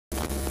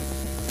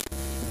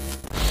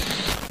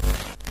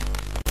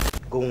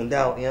gooned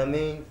out, you know what I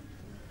mean?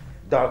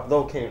 Dark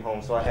Low came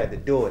home, so I had to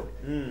do it.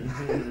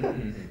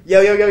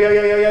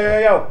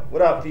 Yo.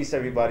 What up, peace,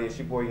 everybody? It's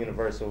your boy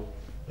Universal,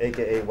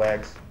 a.k.a.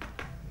 Wax.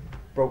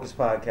 Brokest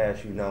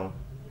podcast, you know.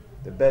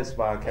 The best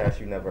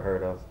podcast you never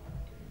heard of.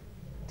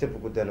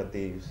 Typical Den of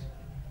Thieves.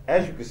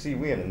 As you can see,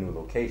 we in a new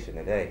location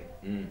today.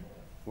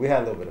 We had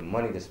a little bit of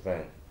money to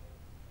spend.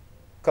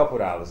 Couple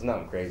dollars,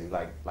 nothing crazy,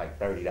 like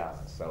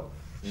 $30. So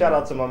shout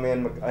out to my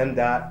man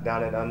Bdot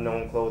down at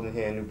Unknown Clothing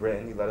here in New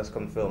Britain. He let us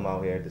come film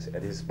out here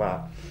at his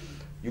spot.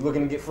 You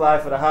looking to get fly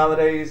for the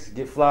holidays,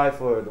 get fly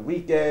for the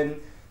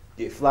weekend,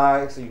 get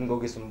fly so you can go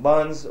get some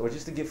buns, or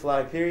just to get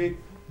fly, period,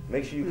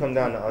 make sure you come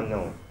down to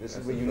Unknown. This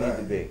is where you need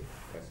to be.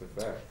 That's a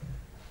fact.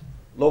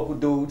 Local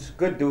dudes,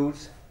 good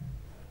dudes.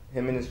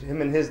 Him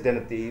and his Den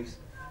of Thieves.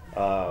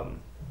 How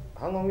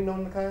long we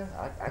known the guy?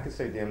 I could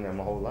say damn near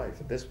my whole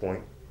life at this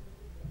point.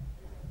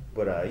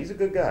 But he's a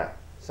good guy.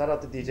 Shout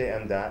out to DJ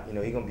Bdot. You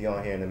know, he's going to be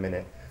on here in a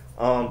minute.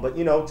 But,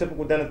 you know,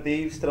 typical Den of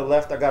Thieves. To the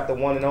left, I got the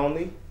one and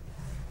only.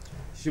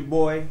 It's your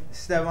boy,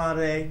 Stevan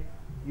Ray.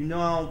 You know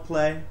I don't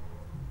play.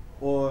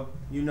 Or,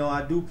 you know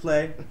I do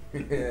play.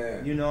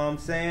 Yeah. You know what I'm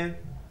saying?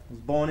 I was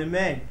born in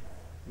May.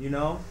 You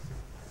know?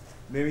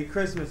 Merry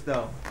Christmas,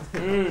 though.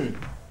 To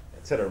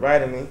the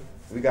right of me,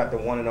 we got the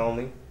one and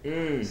only.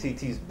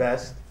 CT's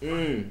best.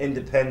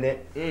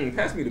 Independent.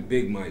 Pass me the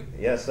big mic.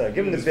 Yes, sir.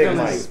 Give him the big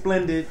mic.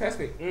 Splendid. Pass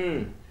me.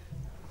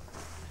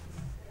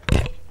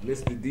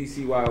 Mr.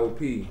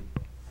 DCYOP.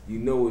 You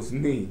know it's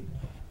me.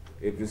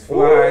 If it's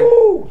fly,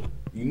 Ooh.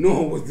 you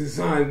know it was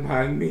designed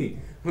by me.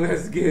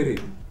 Let's get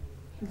it.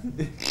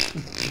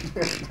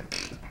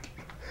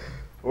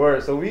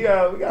 Word. So we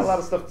got a lot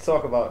of stuff to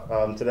talk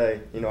about today.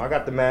 You know, I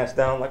got the mask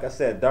down. Like I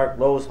said, Dark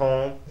Low's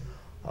home.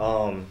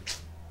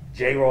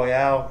 J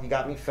Royale, he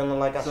got me feeling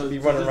like I should be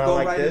running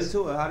around like this.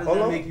 Into it. How does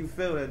that make you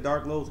feel that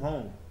Dark Low's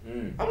home?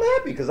 I'm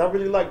happy because I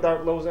really like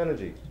Dark Low's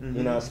energy.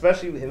 You know,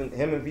 especially him and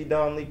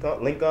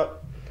Bdot link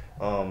up.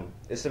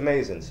 It's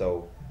amazing.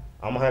 So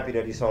I'm happy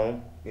that he's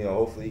home. You know,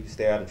 hopefully he can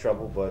stay out of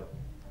trouble. But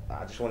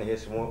I just want to hear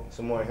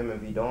some more of him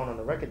and Bdot on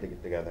the record to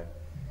get together.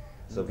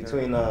 So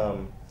between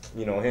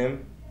you know,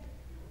 him,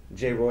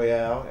 J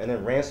Royale, and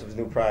then Ransom's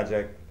new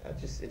project.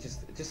 It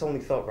just only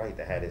felt right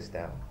to have this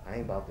down. I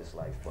ain't about this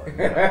life, but you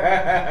know,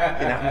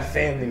 I'm a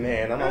family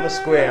man. I'm a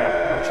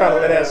square. I'm trying to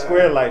live that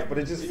square life, but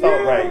it just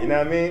felt right. You know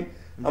what I mean?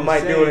 I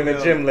might do it in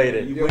the gym later.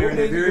 You wearing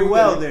it very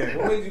well there.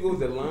 What made you go with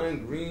the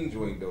lime green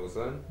joint though,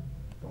 son?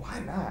 Why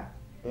not?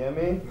 You know what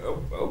I mean?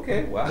 Oh,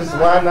 okay, why just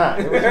not? Why not?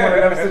 It was one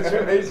of them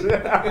situations.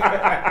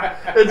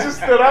 It just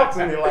stood out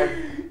to me, like,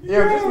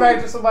 just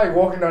imagine somebody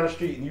walking down the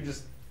street and you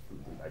just.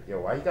 Yo,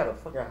 why you got a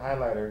fucking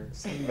highlighter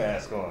ski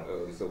mask on?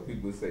 So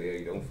people say,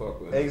 hey, don't fuck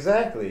with him.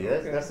 Exactly.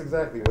 Okay. That's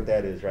exactly what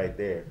that is right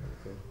there.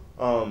 Okay.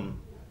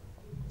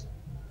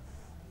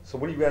 So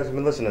what have you guys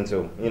been listening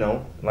to? You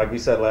know, like we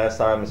said last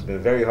time, it's been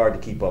very hard to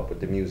keep up with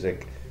the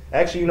music.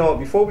 Actually, you know,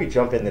 before we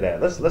jump into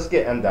that, let's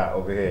get Bdot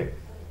over here.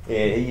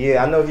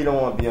 Yeah. I know he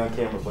don't want to be on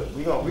camera, but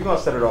we gonna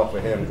set it off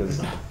with him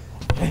because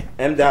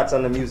Bdot's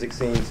on the music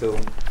scene too.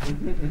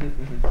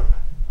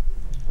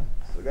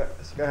 So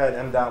go ahead, Bdot.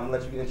 I'm gonna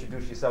let you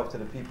introduce yourself to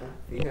the people.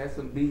 He had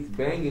some beats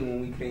banging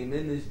when we came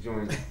in this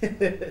joint.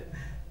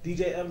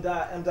 DJ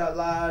Bdot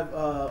Live,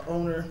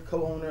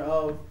 co-owner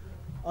of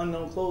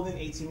Unknown Clothing,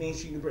 18 Main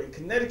Street, New Britain,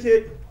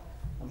 Connecticut.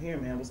 I'm here,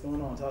 man. What's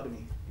going on? Talk to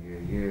me.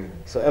 Yeah.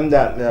 So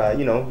Bdot,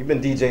 you know, you've been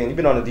DJing. You've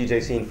been on the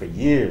DJ scene for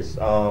years.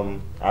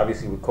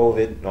 Obviously with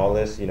COVID and all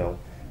this, you know,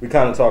 we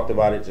kind of talked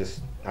about it, just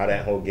how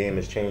that whole game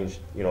has changed,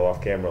 you know,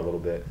 off camera a little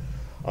bit.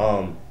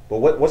 But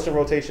what's the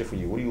rotation for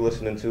you? What are you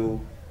listening to?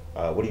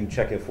 What are you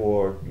checking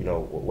for? You know,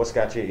 what's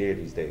got your ear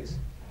these days?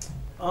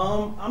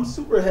 I'm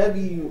super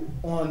heavy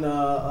on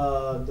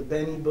the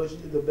Benny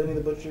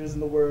the Butchers in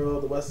the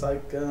world, the West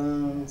Side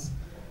Guns.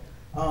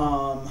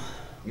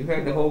 You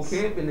had the whole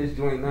camp in this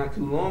joint not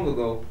too long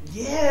ago.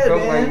 Yeah, felt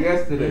man. like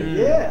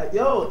yesterday. Yeah,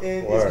 yo,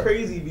 and it's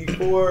crazy.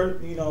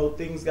 Before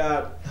things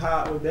got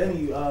hot with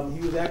Benny, he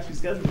was actually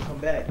scheduled to come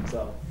back.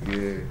 So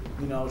you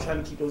know,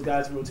 trying to keep those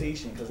guys in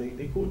rotation because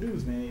they cool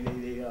dudes, man.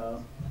 They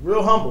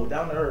real humble,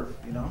 down to earth,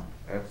 you know.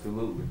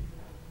 Absolutely.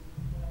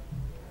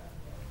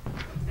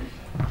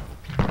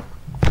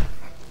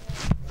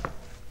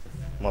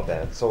 My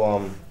bad.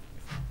 So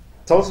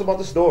tell us about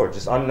the store.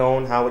 Just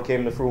Unknown, how it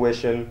came to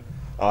fruition,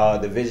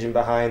 the vision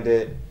behind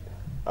it,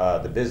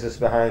 the business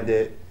behind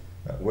it,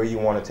 where you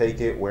want to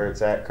take it, where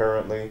it's at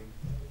currently.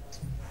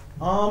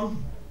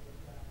 Unknown.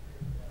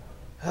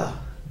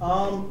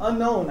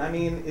 I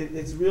mean,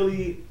 it's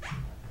really,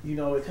 you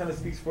know, it kind of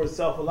speaks for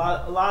itself. A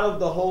lot of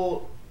the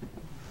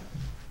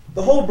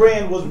whole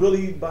brand was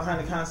really behind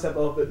the concept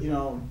of it. You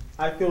know,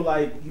 I feel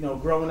like, you know,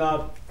 growing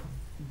up,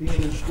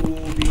 being in school,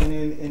 being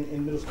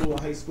in middle school and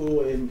high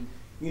school, and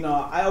you know,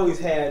 I always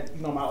had,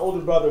 you know, my older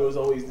brother was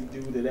always the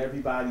dude that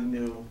everybody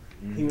knew.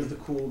 He was the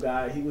cool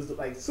guy. He was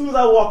like, as soon as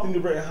I walked into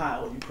Britain High,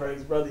 oh, you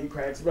Craig's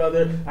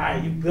brother, all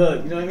right, you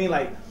good. You know what I mean?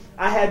 Like,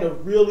 I had to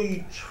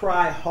really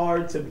try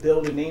hard to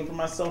build a name for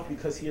myself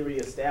because he already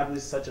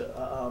established such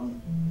a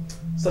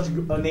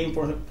name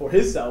for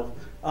himself.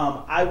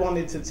 I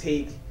wanted to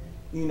take,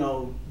 you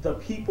know, the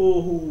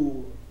people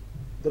who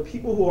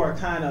are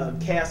kind of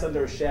cast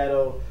under a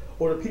shadow,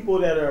 or the people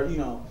that are, you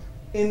know,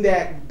 in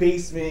that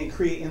basement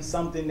creating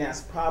something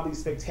that's probably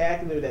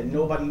spectacular that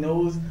nobody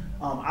knows.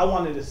 I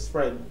wanted to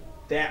spread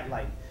that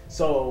light.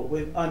 So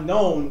with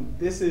Unknown,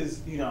 this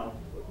is, you know,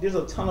 there's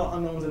a ton of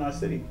unknowns in our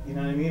city. You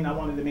know what I mean? I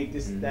wanted to make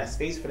this that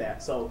space for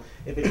that. So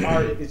if it's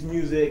art, if it's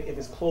music, if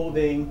it's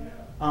clothing,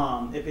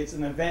 if it's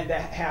an event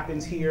that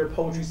happens here,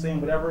 poetry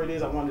slam, whatever it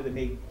is, I wanted to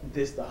make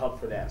this the hub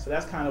for that. So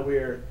that's kind of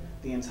where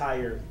the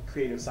entire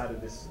creative side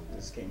of this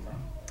came from.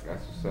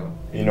 That's what's up.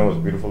 You know what's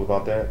beautiful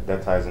about that?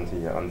 That ties into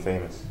your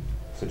Unfamous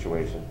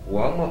situation.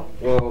 Well,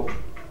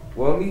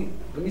 let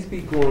me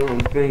speak on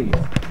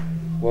Unfamous.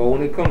 Well,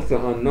 when it comes to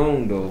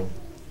Unknown though,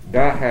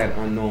 that had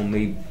Unknown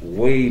made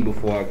way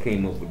before I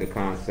came up with the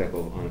concept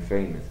of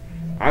Unfamous.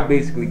 I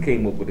basically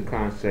came up with the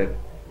concept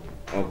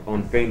of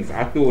Unfamous.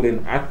 I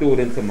threw it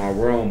into my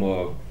realm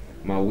of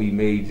my We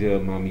Major,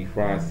 my Me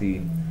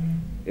Frosty,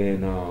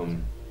 and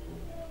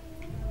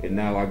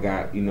now I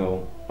got, you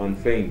know,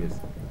 Unfamous.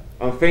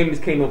 Unfamous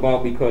came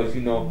about because,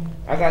 you know,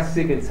 I got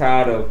sick and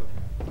tired of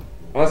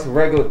us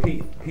regular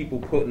people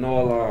putting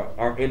all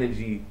our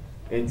energy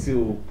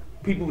into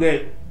people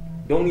that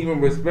don't even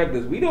respect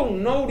us. We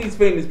don't know these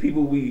famous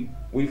people we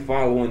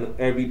following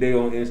every day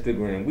on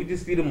Instagram. We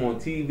just see them on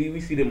TV.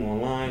 We see them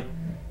online.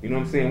 You know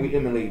what I'm saying? We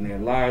emulating their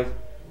lives.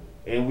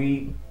 And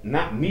we,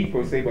 not me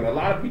per se, but a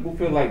lot of people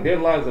feel like their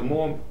lives are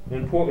more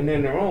important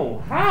than their own.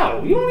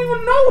 How? You don't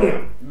even know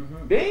them.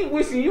 Mm-hmm. They ain't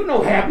wishing you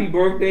no happy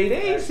birthday.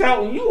 They ain't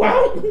shouting you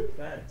out.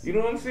 You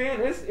know what I'm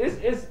saying?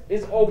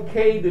 It's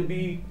okay to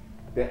be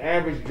the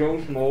average Joe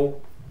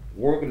Schmo,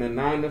 working a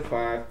 9 to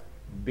 5,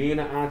 being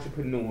an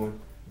entrepreneur,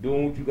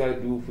 doing what you got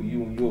to do for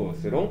you and yours.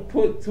 So don't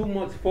put too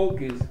much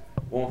focus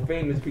on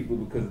famous people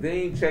because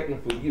they ain't checking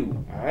for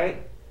you. All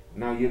right?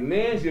 Now your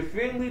mans, your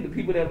family, the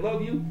people that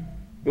love you,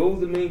 those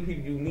are the main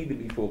people you need to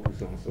be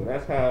focused on. So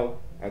that's how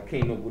I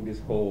came up with this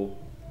whole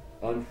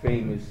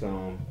Unfamous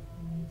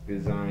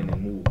design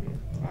and movement.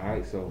 All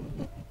right, so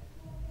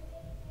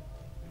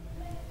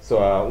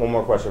one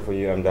more question for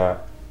you, Bdot.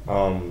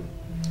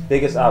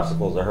 Biggest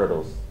obstacles or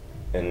hurdles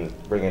in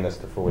bringing this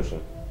to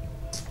fruition?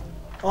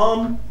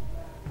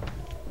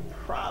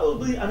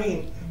 Probably, I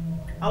mean,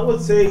 I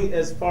would say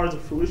as far as the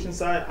fruition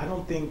side, I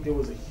don't think there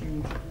was a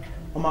huge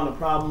amount of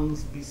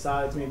problems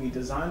besides maybe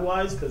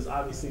design-wise, because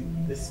obviously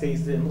this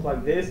space didn't look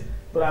like this.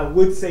 But I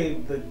would say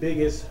the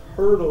biggest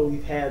hurdle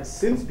we've had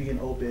since being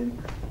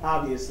open,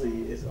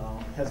 obviously,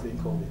 has been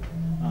COVID.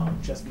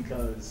 Just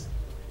because,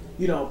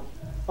 you know,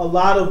 a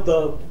lot of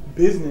the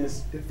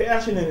business,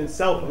 fashion in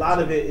itself, a lot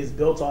of it is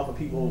built off of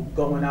people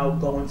going out,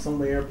 going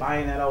somewhere,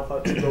 buying that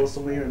outfit to go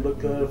somewhere and look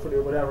good for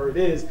their whatever it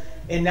is.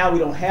 And now we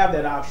don't have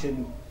that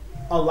option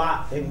a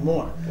lot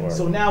anymore. Right.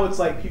 So now it's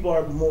like people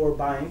are more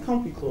buying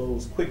comfy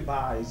clothes, quick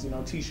buys, you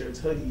know, t-shirts,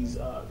 hoodies,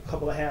 a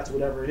couple of hats,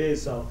 whatever it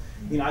is. So,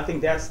 you know, I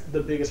think that's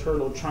the biggest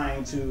hurdle,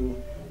 trying to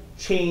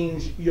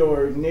change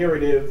your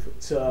narrative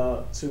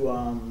to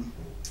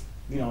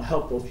you know,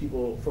 help those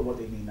people for what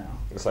they need now.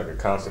 It's like a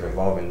constant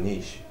evolving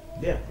niche.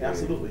 Yeah,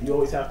 absolutely. You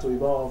always have to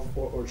evolve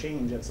or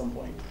change at some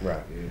point.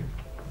 Right.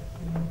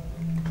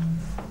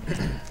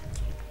 Yeah.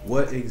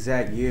 What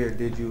exact year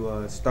did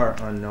you start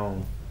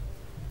Unknown?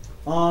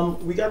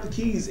 We got the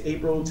keys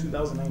April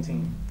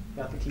 2019.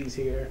 Got the keys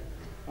here,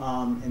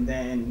 and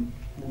then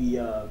we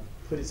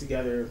put it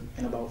together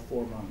in about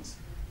 4 months.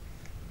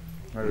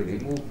 They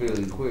moved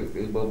fairly quick.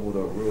 They bubbled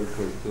up real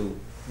quick too.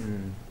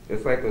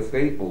 It's like a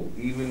staple.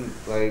 Even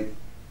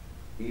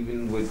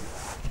with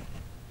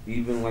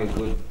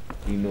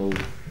you know,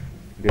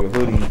 their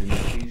hoodies and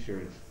their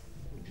t-shirts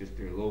with just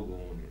their logo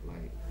on it.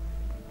 Like,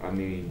 I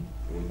mean,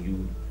 when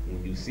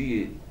you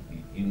see it,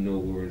 you know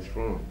where it's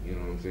from. You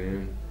know what I'm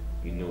saying?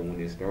 You know when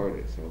it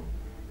started.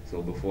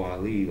 So before I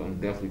leave,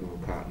 I'm definitely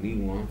gonna cop me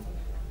one.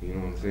 You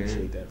know what I'm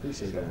saying?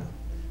 Appreciate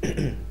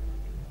that.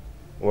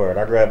 Word.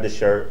 I grabbed the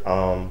shirt.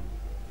 So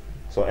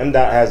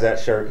Bdot has that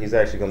shirt. He's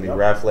actually gonna be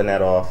raffling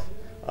that off.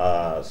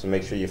 So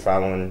make sure you're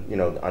following, you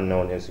know, the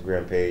Unknown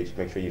Instagram page.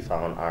 Make sure you're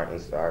following our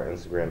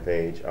Instagram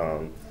page.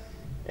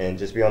 And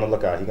just be on the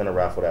lookout. He's gonna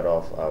raffle that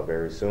off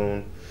very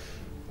soon.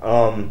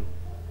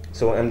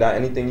 So Bdot,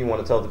 anything you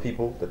want to tell the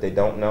people that they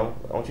don't know?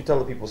 Why don't you tell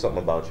the people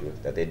something about you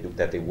that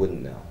they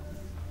wouldn't know?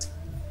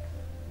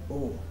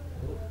 Oh.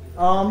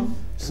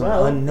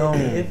 Well, unknown.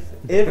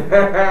 If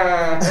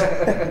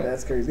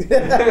that's crazy.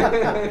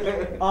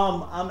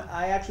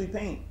 I actually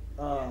paint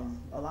a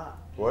lot.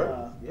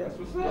 What? Yeah, that's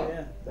what's up.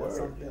 Yeah, that's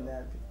something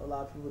that a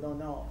lot of people don't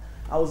know.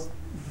 I was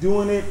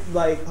doing it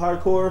like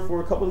hardcore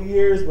for a couple of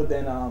years, but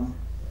then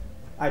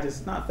I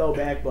just not fell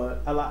back.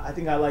 But I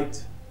think I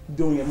liked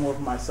doing it more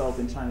for myself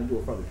than trying to do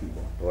it for other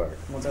people. Right.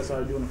 Once I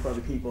started doing it for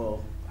other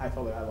people, I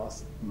felt like I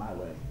lost my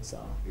way. So.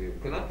 Yeah.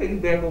 Can I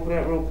piggyback over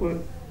that real quick?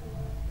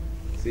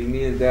 See,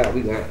 me and Dad,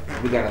 we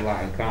got a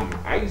lot in common.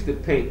 I used to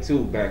paint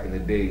too back in the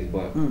days,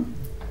 but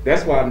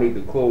that's why I make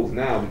the clothes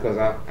now, because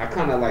I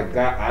kind of like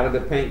got out of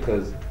the paint,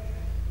 because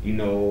you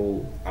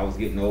know, I was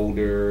getting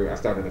older. I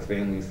started a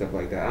family and stuff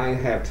like that. I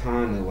didn't have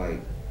time to like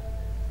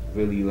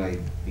really like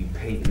be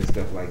painting and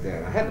stuff like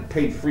that. I had to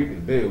pay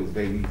freaking bills,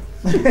 baby.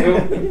 So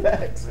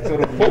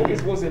the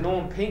focus wasn't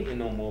on painting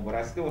no more, but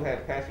I still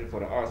had passion for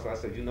the art. So I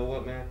said, you know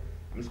what, man?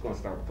 I'm gonna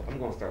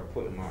start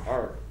putting my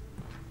art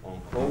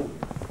on clothing.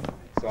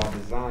 So I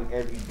design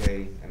every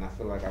day, and I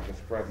feel like I can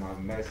spread my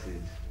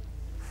message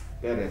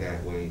better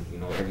that way. You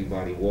know,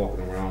 everybody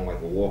walking around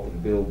like a walking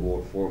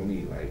billboard for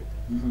me. Like,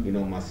 you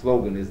know, my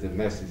slogan is the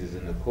message is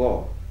in the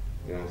cloth.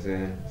 You know what I'm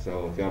saying?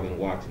 So if y'all been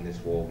watching this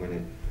for a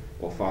minute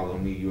or follow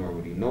me, you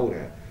already know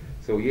that.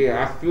 So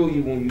yeah, I feel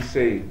you when you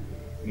say,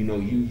 you know,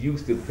 you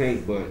used to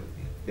paint, but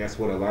that's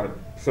what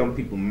some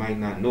people might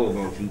not know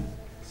about you.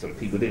 Some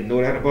people didn't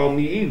know that about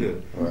me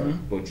either.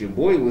 But your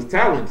boy was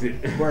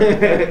talented.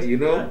 You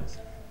know?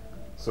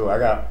 So I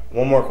got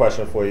one more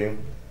question for you.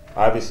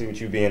 Obviously,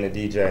 with you being a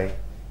DJ,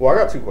 well,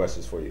 I got 2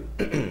 questions for you.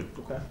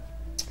 Okay.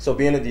 So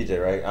being a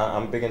DJ, right?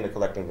 I'm big into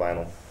collecting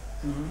vinyl.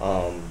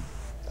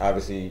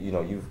 Obviously, you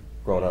know, you've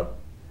grown up.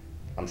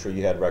 I'm sure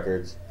you had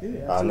records.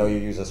 Yeah, I know you're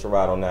using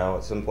Serato now.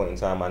 At some point in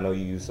time, I know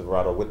you use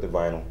Serato with the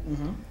vinyl.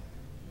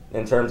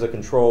 In terms of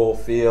control,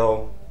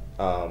 feel,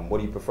 what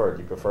do you prefer?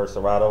 Do you prefer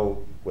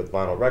Serato with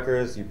vinyl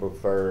records? Do you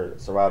prefer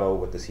Serato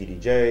with the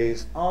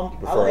CDJs? Do you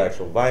prefer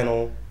actual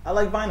vinyl? I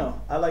like vinyl.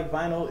 I like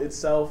vinyl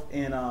itself,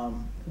 and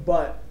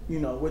but you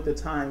know, with the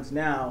times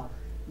now,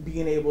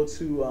 being able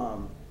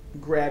to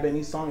grab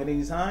any song at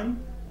any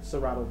time,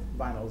 Serato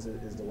vinyls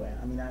is the way.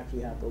 I mean, I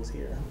actually have those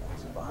here,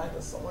 actually behind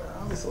us somewhere,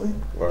 obviously.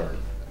 Word.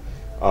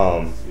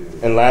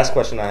 And last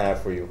question I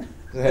have for you,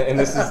 and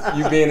this is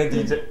you being a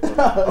DJ.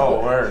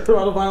 Oh, word.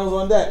 Serato vinyls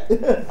on deck.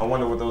 I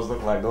wonder what those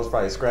look like. Those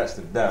probably scratched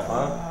to death,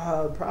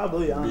 huh?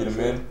 Probably. Beat them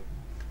in.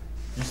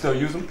 You still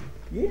use them?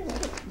 Yeah,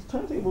 the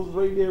turntable's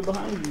right there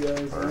behind you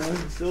guys.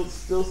 Man.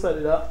 Still set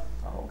it up.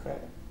 Oh, okay.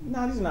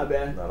 No, these are not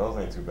bad. No, those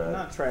ain't too bad.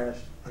 Not trash.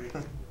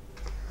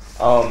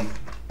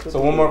 So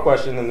one more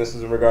question, and this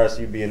is in regards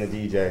to you being a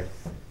DJ.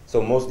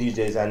 So most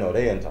DJs I know,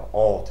 they into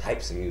all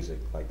types of music.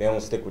 Like they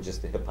don't stick with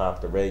just the hip hop,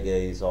 the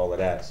reggaes, all of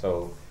that.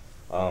 So,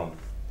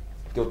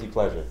 guilty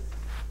pleasure.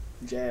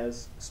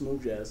 Jazz,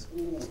 smooth jazz.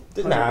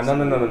 Nah, no.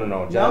 Jazz,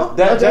 No? jazz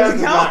Doesn't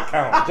does not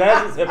count.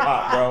 Jazz is hip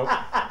hop, bro.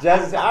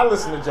 I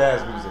listen to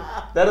jazz music.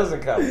 That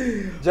doesn't count.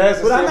 Jazz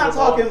is. But I'm not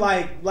talking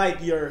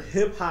like your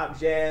hip hop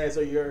jazz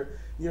or your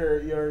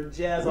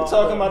jazz. We're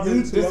talking about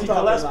YouTube. Dizzy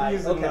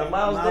Gillespie's and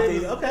Miles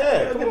Davis.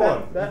 Okay, Yeah, come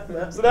on.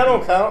 That. So that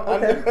don't count.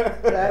 Okay.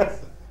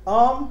 That's,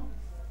 oh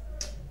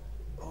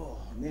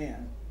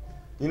man.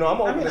 You know, I'm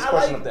gonna open this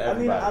question up to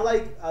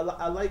everybody.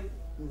 I like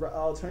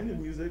alternative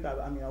music.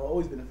 I mean, I've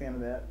always been a fan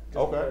of that.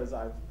 Just because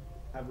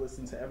I've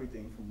listened to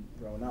everything from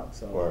growing up.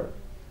 So Word.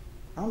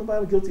 I don't know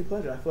about a guilty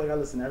pleasure. I feel like I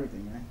listen to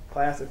everything, man.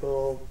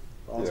 Classical,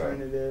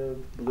 alternative,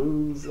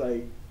 blues.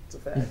 Like it's a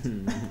fact.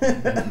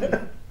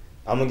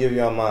 I'm gonna give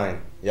y'all mine.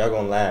 Y'all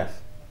gonna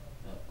laugh.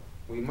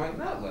 We might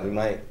not laugh. We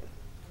might.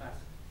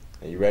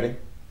 Are you ready?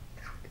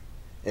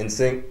 In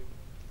sync.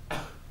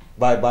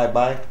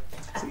 Bye.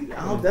 See,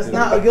 that's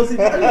not a guilty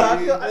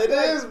pleasure. It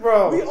is,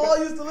 bro. We all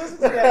used to listen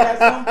to that at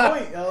some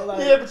point. Yo, like,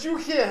 Yeah, but you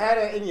can't have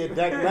that in your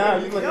deck now.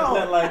 You look at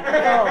that like, yo,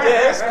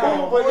 yeah, it's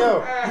cool, but yo,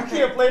 you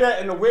can't play that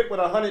in the whip with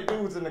 100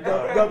 dudes in the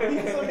car. the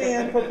pizza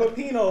man from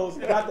Pepino's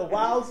got the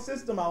wild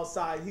system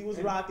outside. He was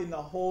rocking the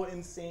whole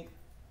In Sync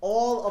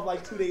all of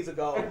like 2 days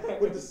ago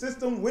with the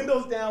system,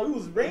 windows down. We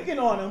was ranking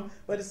on him,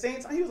 but at the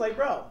same time, he was like,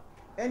 bro,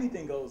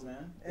 anything goes,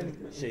 man.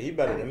 Anything. Shit, he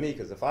better than me,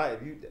 because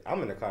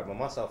I'm in the car by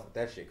myself if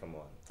that shit come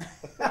on.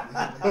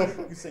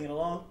 You singing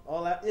along?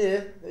 All that?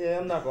 Yeah,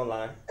 I'm not gonna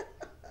lie.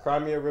 Cry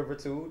Me a River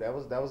too. That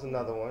was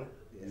another one.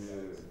 Yes.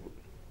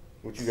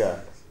 What you got?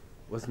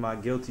 What's my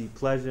guilty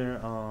pleasure?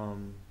 I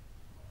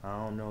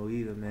don't know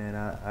either, man.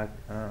 I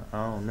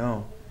don't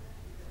know.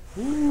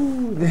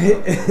 Ooh.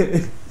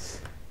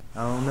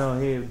 I don't know.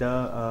 Here,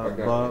 dog.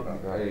 Bob.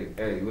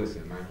 Hey,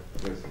 listen, man.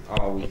 Listen. I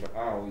always,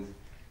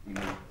 you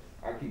know,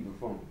 I keep it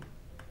funky.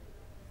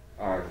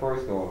 All right,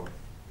 first off,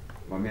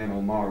 my man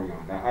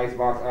Omarion, that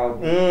Icebox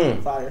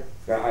album, Fire.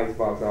 that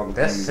Icebox album.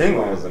 That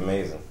single was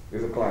amazing.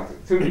 It's a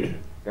classic. 2,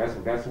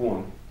 that's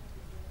 1.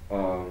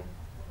 The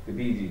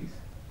Bee Gees.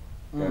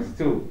 That's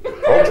 2.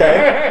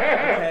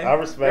 Okay. I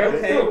respect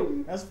That's it.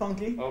 2. That's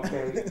funky.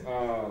 Okay.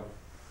 I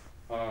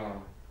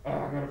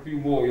got a few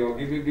more, yo.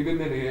 Give me a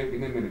minute here. Give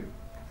me a minute.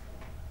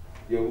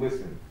 Yo,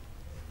 listen.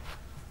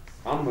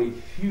 I'm a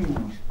huge,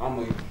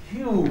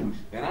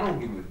 and I don't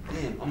give a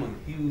damn, I'm a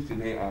huge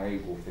Janae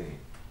Aiko fan.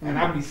 And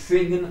I be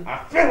singing,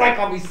 I feel like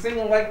I be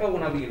singing like her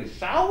when I be in the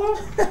shower.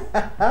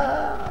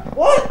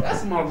 What?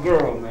 That's my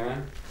girl,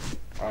 man.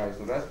 Alright,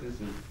 so that's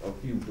just a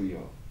few for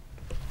y'all.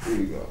 Here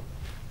you go.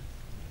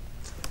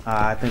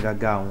 I think I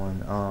got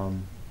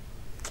one.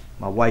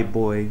 My white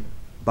boy,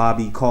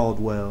 Bobby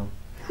Caldwell.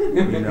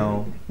 You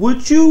know,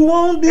 what you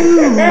won't do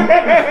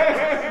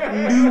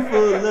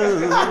for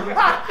love.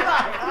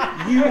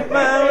 You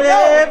found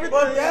everything.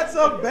 But that's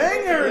a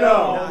banger,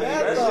 though.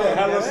 That That's shit a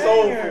hella banger,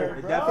 soulful.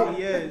 It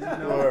definitely is. You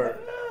know. Word.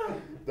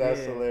 That's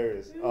Yeah.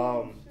 hilarious.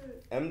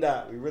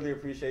 Bdot, we really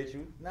appreciate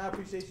you. Nah, I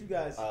appreciate you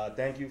guys.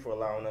 Thank you for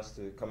allowing us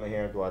to come in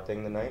here and do our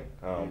thing tonight.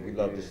 We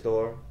love the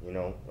store. You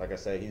know, like I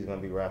said, he's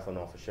gonna be raffling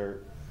off a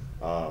shirt.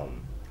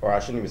 Or I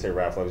shouldn't even say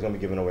raffle. He's gonna be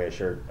giving away a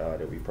shirt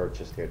that we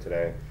purchased here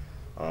today.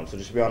 So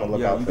just be on the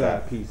lookout you for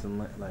got that. a piece of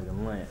like a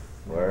lamp.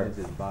 Where? It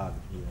just bothers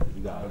you.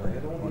 You got a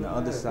lamp on the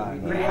other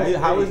side.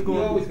 How is going?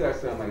 We always got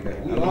something like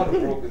that. We are the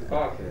Brokest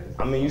podcast.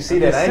 I mean, you see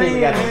that? I ain't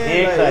even got the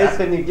dick. Like, I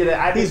couldn't even get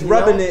it. He's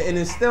rubbing it and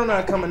it's still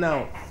not coming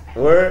out.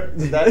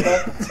 Word?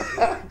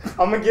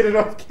 I'm gonna get it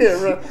off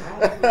camera.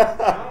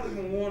 I don't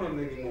even want them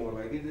anymore.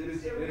 Like it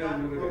is what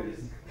it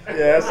is. Yeah,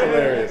 that's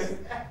hilarious.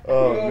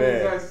 Oh we always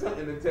man. got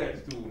something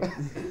attached to it.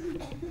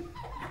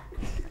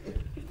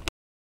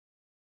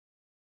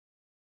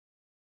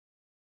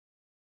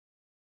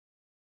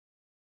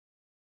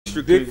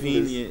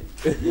 Convenient.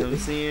 You know what I'm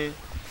saying?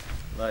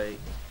 Like,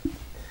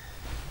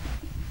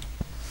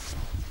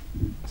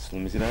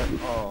 Let me see that.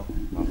 oh,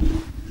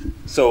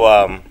 So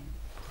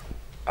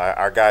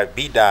our guy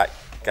Bdot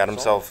got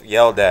himself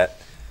yelled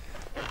at.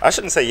 I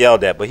shouldn't say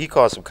yelled at, but he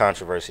caused some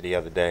controversy the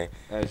other day.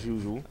 As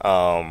usual.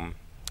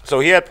 So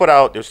he had put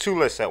out, there's 2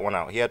 lists that went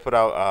out. He had put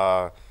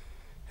out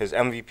his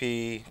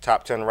MVP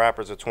top 10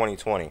 rappers of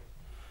 2020.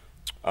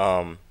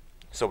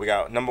 So we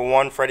got number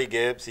 1, Freddie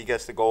Gibbs. He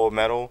gets the gold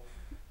medal.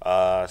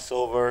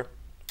 Silver,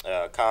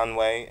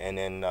 Conway, and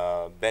then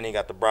Benny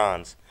got the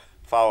bronze.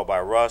 Followed by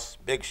Russ,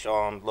 Big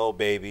Sean, Lil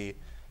Baby,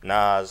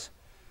 Nas,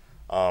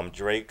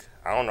 Drake.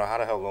 I don't know how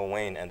the hell Lil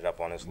Wayne ended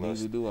up on this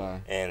list. Neither do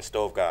I. And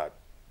Stove God.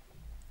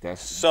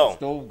 That's So-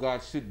 Stove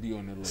God should be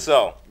on the list.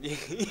 So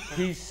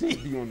He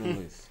should be on the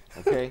list.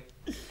 Okay.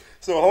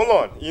 So hold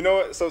on. You know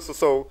what? So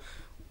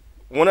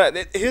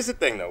here's the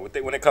thing though.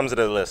 When it comes to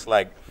the list,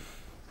 like,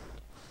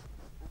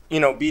 you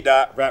know,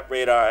 Bdot, Rap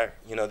Radar,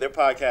 you know, their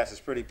podcast is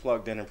pretty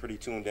plugged in and pretty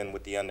tuned in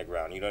with the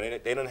underground. You know,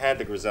 they done had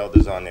the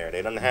Griseldas on there.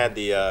 They done had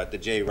the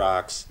J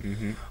Rocks,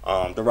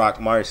 the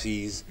Rock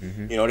Marcy's.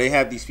 You know, they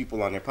have these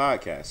people on their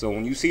podcast. So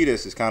when you see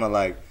this, it's kind of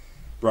like,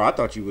 bro, I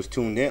thought you was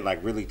tuned in,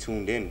 like really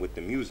tuned in with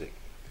the music.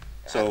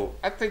 So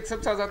I think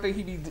sometimes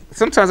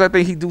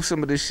he do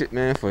some of this shit,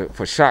 man,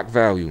 for shock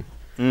value.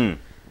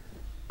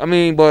 I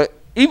mean, but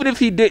even if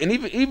he didn't,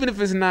 even if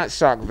it's not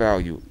shock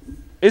value,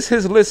 it's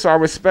his list, so I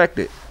respect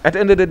it. At the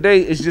end of the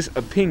day, it's just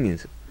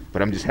opinions.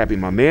 But I'm just happy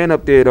my man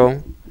up there,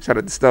 though. Shout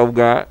out to Stove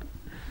God.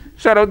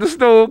 Shout out to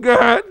Stove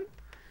God.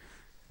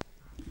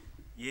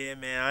 yeah,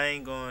 man. I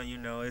ain't going. You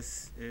know,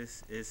 it's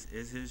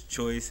his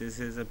choice. It's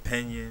his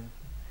opinion.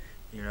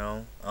 You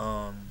know,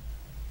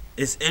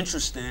 it's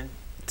interesting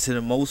to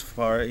the most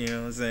part. You know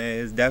what I'm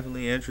saying? It's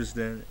definitely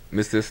interesting.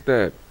 Mr.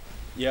 Step.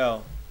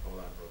 Yo. hold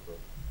on, real quick.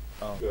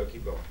 Oh. Good,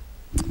 keep going.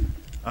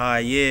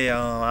 I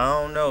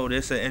don't know.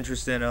 This an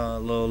interesting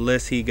little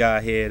list he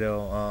got here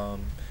though.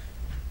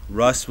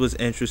 Russ was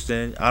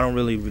interesting. I don't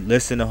really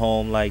listen to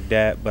him like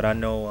that, but I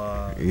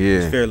know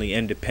he's fairly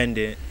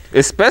independent.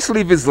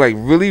 Especially if it's like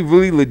really,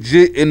 really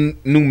legit in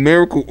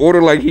numerical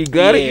order, like he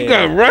got it. You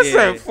got Russ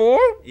at 4.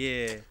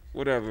 Yeah.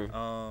 Whatever.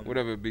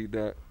 Whatever beat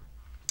that.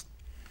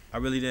 I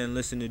really didn't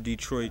listen to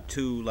Detroit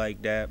 2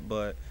 like that,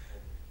 but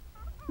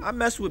I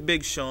mess with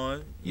Big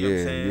Sean. You know what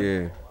I'm saying?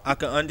 Yeah. I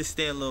can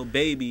understand Lil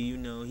Baby. You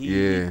know,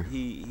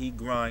 he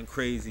grind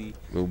crazy.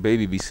 Lil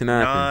Baby be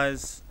snapping.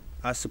 Nas,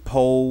 I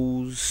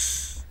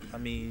suppose. I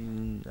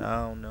mean,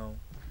 I don't know.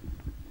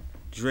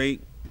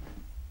 Drake,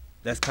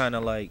 that's kind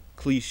of like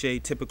cliche,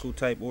 typical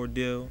type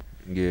ordeal.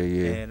 Yeah.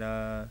 And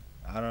I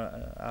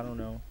don't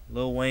know.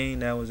 Lil Wayne,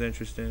 that was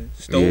interesting.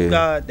 Stove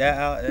God,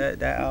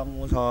 that album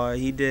was hard.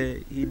 He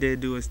did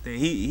do his thing.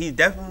 He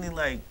definitely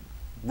like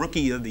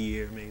rookie of the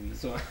year maybe.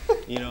 So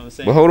you know what I'm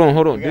saying. But hold on.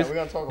 We're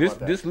gonna talk about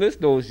that. This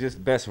list though is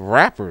just best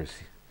rappers,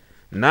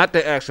 not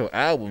the actual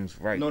albums,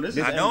 right? No, this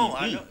is I know.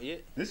 MVP. Yeah.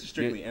 This is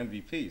strictly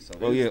MVP. So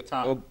Oh this yeah. is the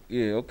top.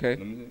 Okay.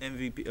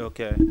 MVP.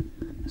 Okay.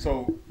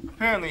 So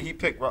apparently he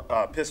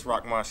pissed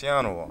Rock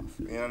Marciano off.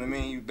 You know what I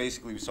mean? You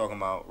basically was talking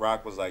about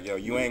Rock was like, yo,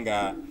 you ain't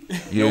got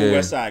no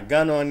West Side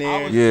Gun on there.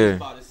 I was just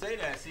about to say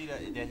that. See that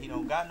he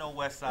don't got no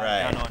West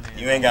Side Gun on there.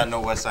 You ain't got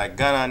no West Side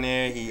Gun on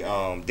there. He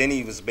then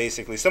he was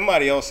basically,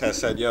 somebody else has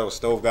said, yo,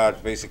 Stove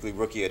God's basically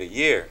rookie of the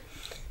year.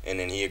 And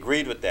then he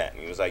agreed with that.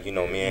 And he was like, you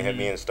know, me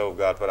and Stove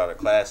God put out a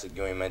classic.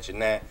 You ain't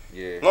mentioned that.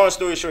 Yeah. Long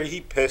story short,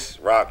 he pissed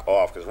Rock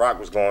off because Rock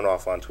was going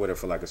off on Twitter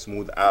for like a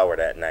smooth hour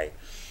that night.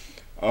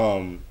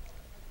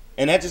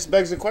 And that just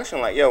begs the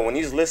question, like, yo, when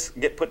these lists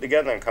get put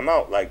together and come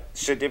out, like,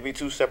 should there be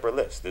 2 separate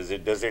lists?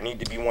 Does there need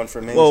to be one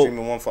for mainstream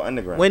and one for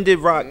underground? When did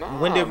Rock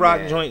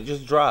man. joint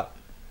just drop?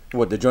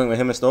 What, the joint with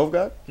him and Stove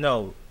God?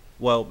 No.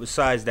 Well,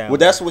 besides that. Well,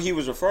 that's what he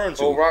was referring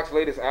to. Oh, Rock's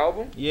latest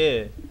album?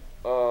 Yeah.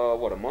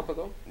 What, a month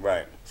ago?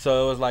 Right.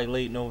 So it was like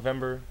late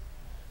November.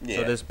 Yeah.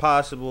 So it's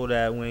possible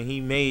that when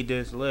he made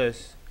this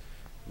list,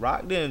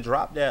 Rock didn't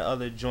drop that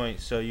other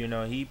joint. So, you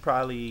know, he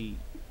probably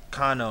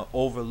kind of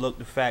overlooked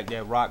the fact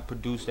that Rock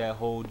produced that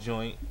whole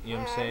joint. You know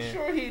what I'm saying? I'm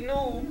sure he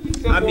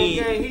knew. I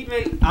mean, he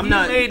made I'm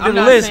not the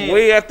saying- list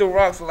way after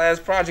Rock's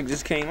last project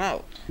just came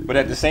out. But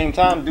at the same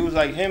time, dudes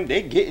like him,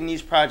 they getting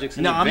these projects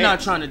in No, I'm not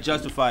advance. trying to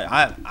justify.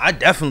 I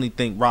definitely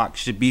think Rock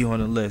should be on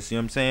the list. You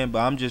know what I'm saying? But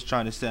I'm just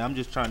trying to say. I'm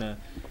just trying to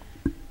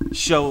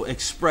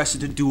express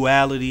the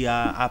duality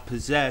I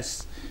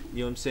possess. You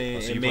know what I'm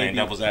saying? So And you playing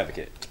devil's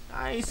advocate.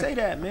 I ain't say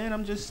that, man.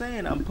 I'm just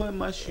saying I'm putting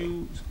my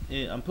shoes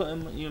in. I'm putting,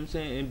 you know what I'm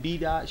saying, in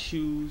Bdot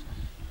shoes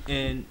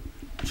and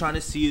trying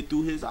to see it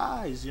through his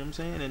eyes. You know what I'm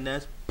saying? And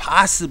that's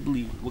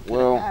possibly what could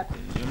have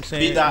happened. You know what I'm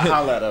saying? Bdot,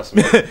 holla at us,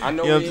 man. I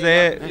know You know we what I'm ain't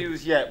saying? got the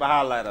views yet, but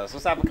holla at us.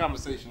 Let's have a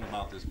conversation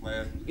about this,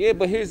 player. Yeah,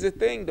 but here's the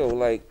thing though,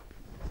 like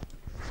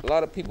a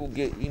lot of people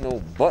get,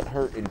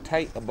 butthurt and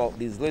tight about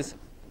these lists.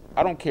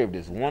 I don't care if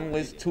there's one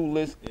list, two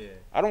lists. Yeah.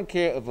 I don't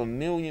care if 1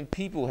 million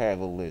people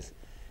have a list.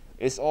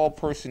 It's all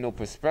personal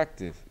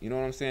perspective. You know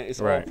what I'm saying? It's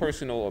all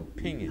personal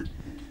opinion.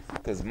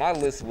 Because my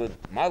list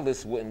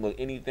wouldn't look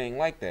anything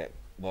like that.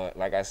 But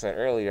like I said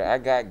earlier, I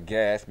got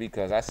gas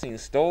because I seen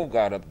Stove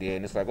God up there,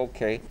 and it's like,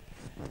 okay,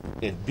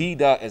 if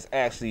Bdot is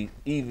actually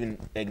even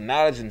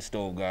acknowledging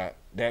Stove God,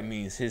 that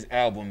means his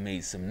album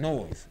made some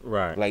noise.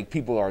 Right. Like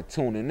people are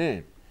tuning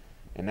in,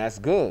 and that's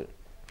good.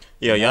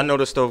 Yeah, y'all know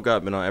the Stove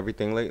God been on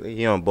everything lately.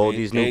 He on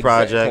Boldy's new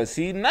project. Cause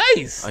he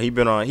nice. He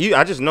been on.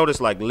 I just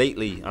noticed like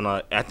lately.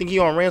 I think he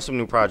on Ransom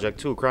new project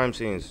too. Crime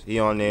Scenes. He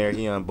on there.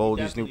 He on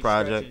Boldy's new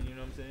project. You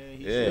know what I'm saying?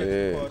 He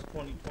Yeah. across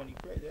 2020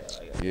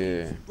 credit.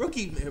 Yeah.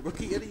 Rookie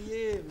of the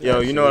year. Man. Yo,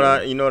 you know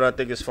what I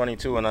think is funny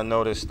too, and I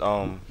noticed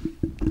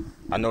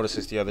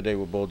this the other day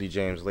with Boldy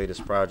James'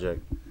 latest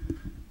project.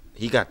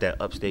 He got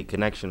that upstate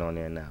connection on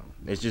there now.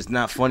 It's just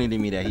not funny to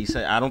me that he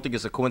said. I don't think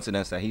it's a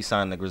coincidence that he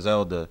signed the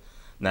Griselda.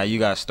 Now you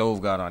got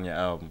Stove God on your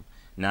album.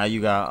 Now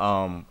you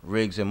got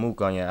Riggs and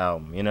Mook on your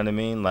album. You know what I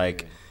mean?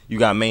 Like you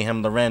got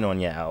Mayhem Loren on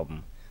your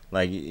album.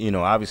 Like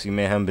obviously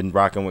Mayhem been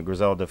rocking with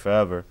Griselda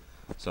forever.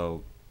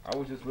 So I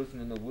was just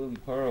listening to Willie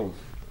Pearls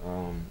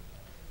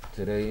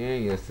today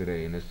and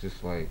yesterday, and it's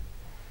just like,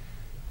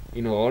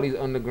 all these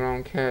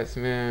underground cats,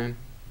 man.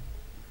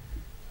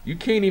 You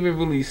can't even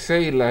really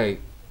say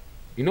like,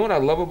 you know what I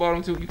love about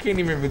them too? You can't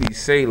even really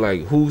say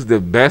like who's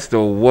the best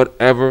or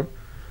whatever.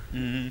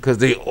 Cause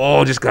they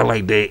all just got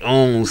like their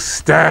own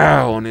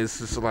style, and it's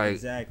just like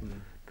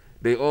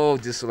they all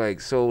just like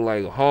so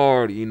like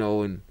hard,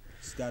 and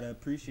just gotta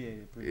appreciate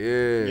it.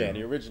 Yeah,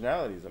 the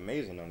originality is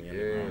amazing on the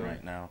underground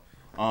right now.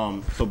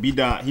 So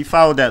Bdot, he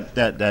followed that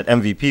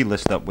MVP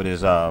list up with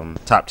his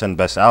top 10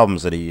 best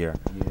albums of the year.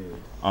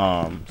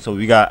 So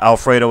we got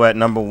Alfredo at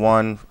number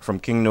 1, From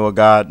King to a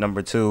God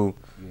number 2.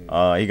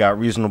 He got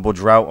Reasonable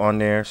Drought on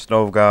there,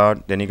 Stove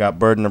God. Then he got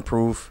Burden of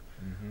Proof.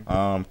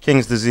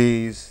 King's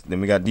Disease.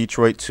 Then we got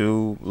Detroit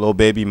 2, Lil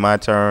Baby, My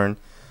Turn,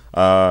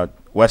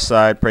 West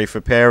Side, Pray for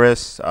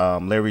Paris,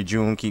 Larry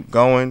June, Keep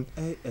Going,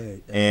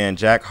 and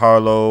Jack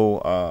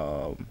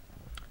Harlow,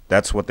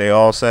 That's What They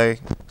All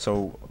Say.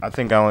 So I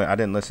think I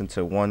didn't listen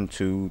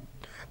to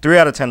 3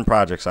 out of 10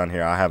 projects on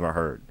here I haven't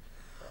heard.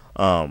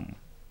 How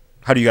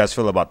do you guys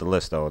feel about the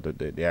list though,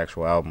 the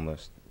actual album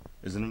list?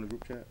 Is it in the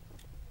group chat?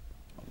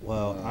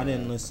 Well, I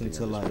didn't listen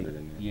to like 3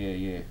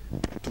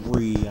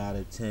 out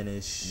of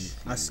 10-ish.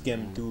 I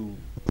skimmed through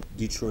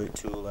Detroit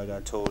 2, like I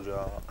told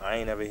y'all. I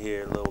ain't ever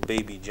hear Lil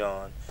Baby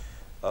John,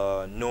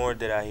 nor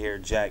did I hear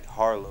Jack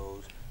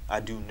Harlow's. I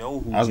do know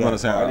who. I was about to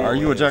say, are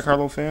you a Jack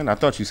Harlow fan? I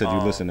thought you said you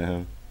listened to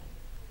him.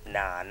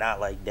 Nah, not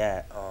like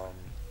that.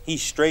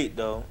 He's straight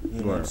though.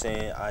 You know what I'm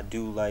saying? I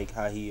do like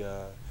how he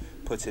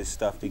puts his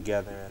stuff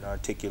together and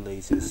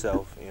articulates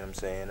himself. You know what I'm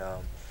saying?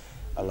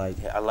 I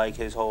like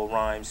his whole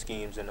rhyme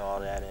schemes and all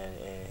that,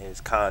 and his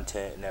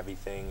content and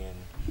everything, and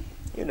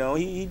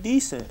he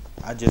decent.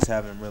 I just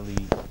haven't really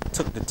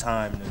took the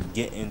time to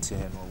get into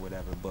him or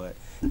whatever, but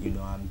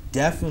I'm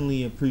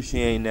definitely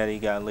appreciating that he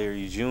got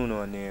Larry June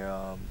on there.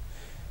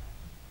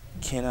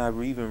 Can I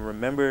even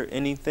remember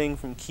anything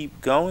from Keep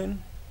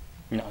Going?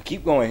 No,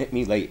 Keep Going hit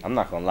me late. I'm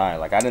not gonna lie.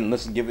 Like I didn't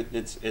give it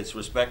its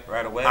respect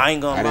right away. I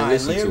ain't gonna lie.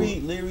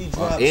 Larry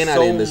dropped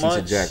so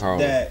much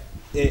that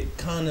it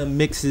kind of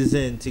mixes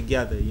in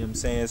together, you know what I'm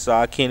saying? So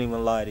I can't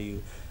even lie to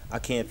you. I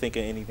can't think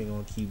of anything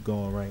on Keep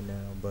Going right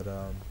now, but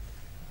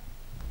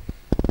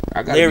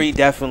Larry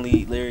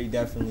definitely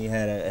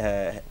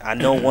had I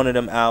know one of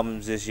them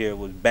albums this year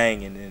was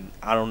banging, and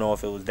I don't know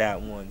if it was that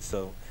one. So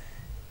you know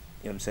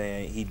what I'm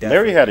saying? He definitely,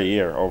 Larry had a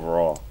year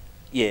overall.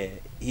 Yeah,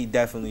 he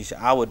definitely should.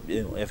 I would,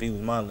 if he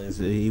was my list,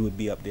 he would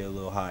be up there a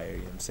little higher. You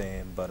know what I'm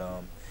saying? But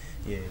I'll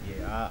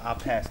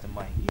pass the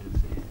mic. You know what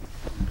I'm saying?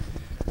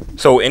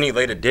 So any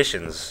late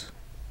additions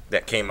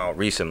that came out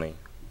recently,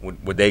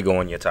 would they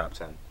go in your top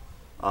 10?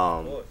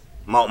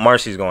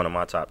 Marcy's going in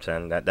my top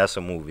 10. That's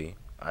a movie.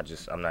 I'm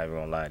not even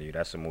gonna lie to you.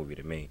 That's a movie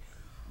to me.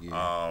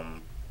 Yeah.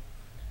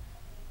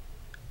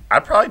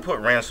 I'd probably put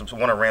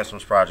one of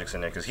Ransom's projects in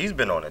there because he's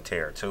been on a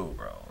tear too,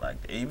 bro. Like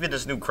even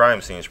this new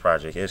Crime Scenes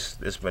project,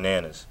 it's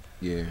bananas.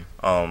 Yeah.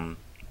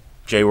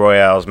 J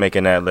Royale's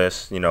making that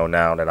list. Now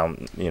that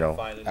I'm,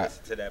 finally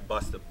listen to that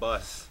Bust the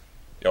Bus.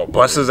 Yo,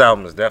 Busta's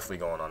album is definitely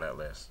going on that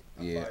list.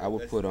 Yeah, I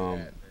would put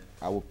damn,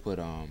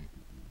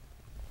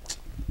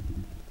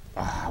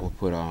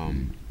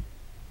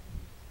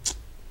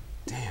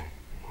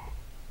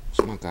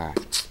 My guy.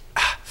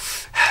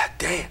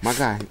 Damn. My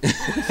guy.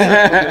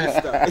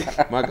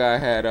 My guy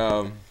had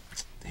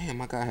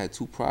my guy had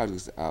 2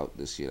 projects out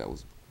this year that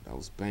was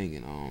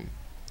banging.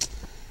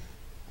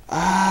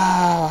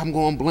 I'm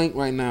going blank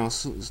right now.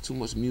 It's too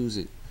much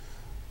music.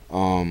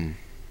 It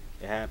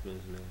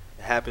happens, man.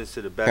 It happens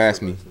to the best Pass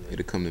of me. us, man.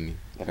 It'll come to me.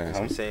 Pass You know what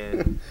I'm me.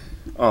 saying?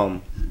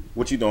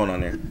 What you doing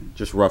on there?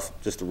 Just a rough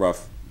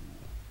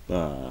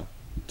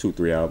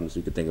 2-3 albums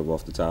you could think of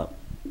off the top.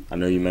 I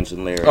know you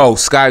mentioned Larry. Oh,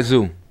 Sky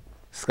Zoo.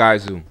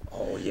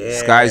 Oh yeah.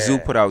 Sky Zoo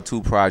put out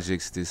 2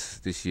 projects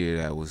this year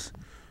that was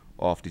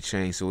off the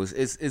chain. So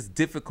it's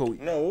difficult.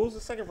 No, what was the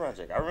second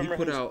project? I remember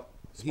He put out.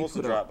 supposed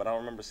to drop, but I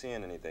don't remember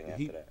seeing anything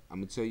after that. I'm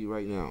gonna tell you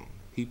right now.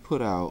 He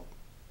put out.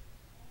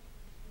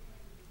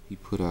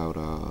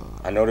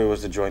 I know there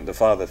was the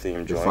father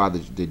theme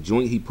joint. The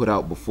joint he put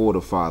out before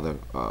the father.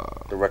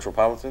 The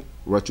Retropolitan.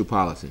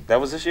 Retropolitan. That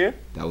was this year.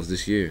 That was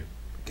this year.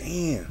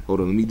 Damn.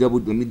 Hold on.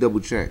 Let me double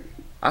check.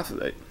 I feel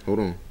like. Hold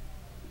on.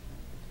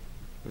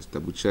 Let's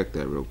double check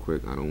that real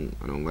quick. I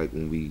don't like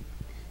when we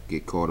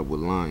get caught up with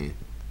lying.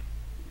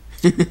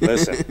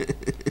 Listen,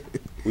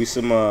 we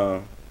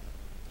some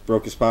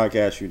Brokest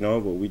podcast,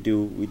 but we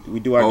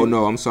do our. Oh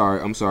no, I'm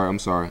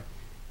sorry.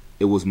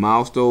 It was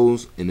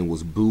Milestones and it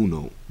was Blue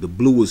Note. The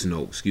Bluest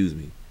Note, excuse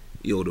me.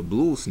 Yo, the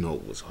Bluest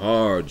Note was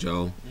hard,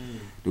 Joe.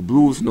 The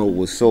Bluest Note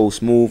was so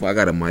smooth. I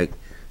got a mic.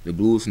 The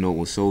Bluest Note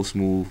was so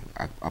smooth.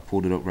 I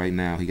pulled it up right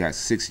now. He got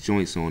 6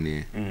 joints on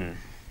there.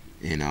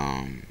 And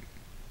I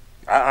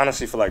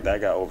honestly feel like that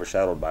got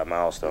overshadowed by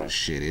Milestone.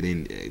 Shit, it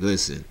didn't.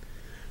 Listen,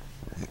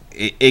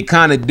 it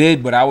kind of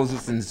did, but I was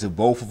listening to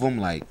both of them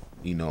like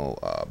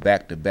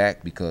back to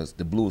back because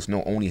the Bluest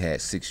Note only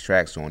had 6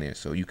 tracks on there.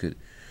 So you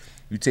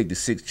take the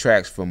 6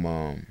 tracks from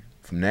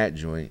that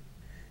joint,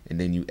 and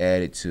then you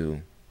add it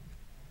to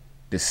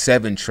the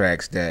 7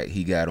 tracks that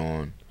he got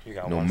on. You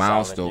got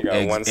Milestone. You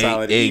got one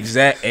solid.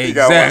 Exactly. You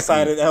got one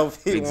solid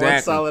LP. Exactly.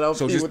 One solid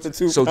LP with the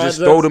 2 So projects.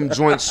 just throw them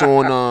joints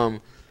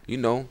on.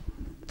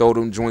 Throw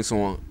them joints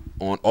on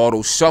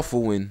auto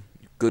shuffle and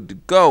good to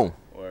go.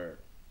 Word.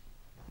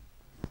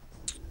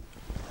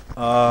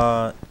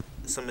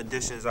 Some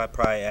additions I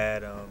probably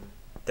add.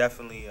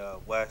 Definitely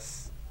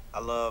Wes. I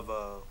love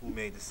Who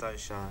Made the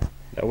Sunshine.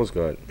 That was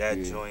good.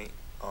 That joint.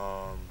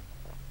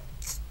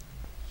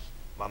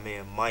 My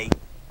man Mike,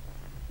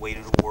 Weight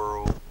of the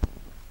World,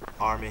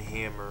 Arm &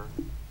 Hammer.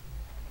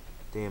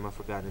 Damn, I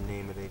forgot the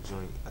name of that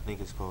joint. I think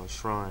it's called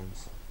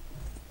Shrines.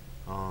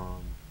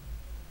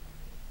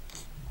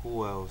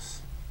 Who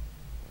else?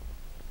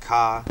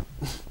 Ka.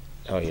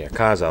 Oh yeah,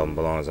 Ka's album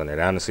belongs on it.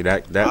 Honestly,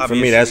 that for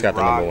Obviously, me, that's got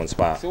the Rock. #1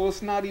 spot. So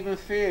it's not even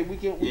fair. We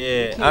can't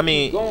I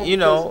mean, keep going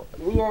because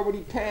we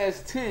already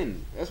passed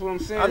 10. That's what I'm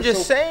saying. I'm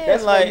just saying,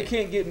 that's why you like-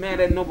 can't get mad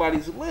at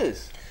nobody's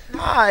list.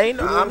 I'm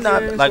not.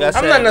 Like I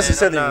said, I'm not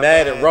necessarily man, I'm not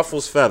mad at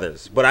Ruffles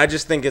Feathers, but I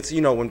just think it's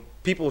when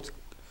people.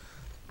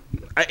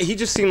 He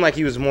just seemed like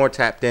he was more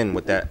tapped in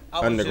with that I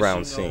was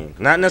underground just, scene.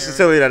 Not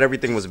necessarily that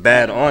everything was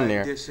bad on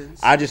there. Additions.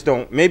 I just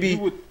don't. Maybe You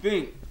would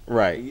think,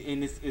 right.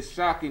 and it's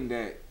shocking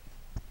that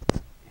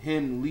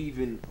him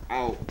leaving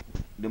out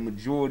the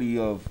majority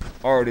of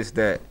artists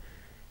that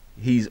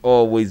he's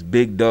always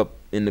bigged up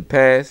in the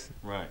past,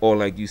 Right. or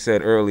like you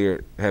said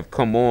earlier, have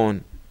come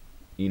on,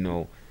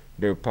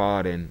 their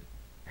pod and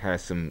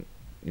had some,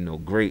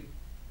 great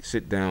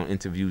sit down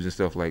interviews and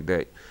stuff like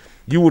that.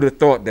 You would have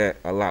thought that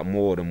a lot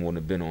more of them would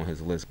have been on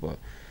his list, but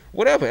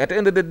whatever. At the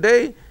end of the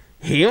day,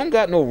 he don't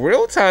got no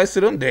real ties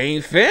to them. They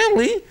ain't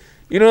family.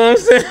 You know what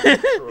I'm saying?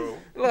 True.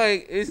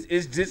 Like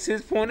it's just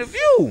his point of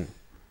view.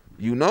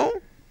 It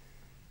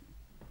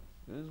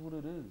is what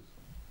it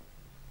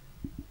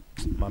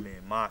is. My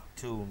man Mock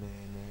too, man.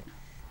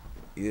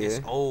 Yeah.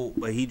 It's old,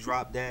 but he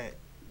dropped that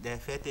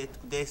Fete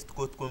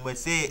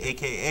Desconhecido,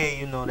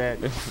 aka that.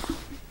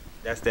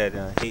 That's that.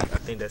 I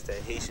think that's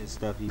that Haitian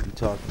stuff he be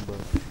talking about.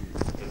 You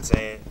know what I'm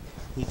saying?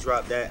 He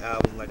dropped that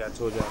album like I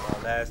told y'all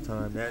about last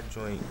time. That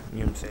joint, you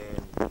know what I'm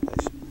saying?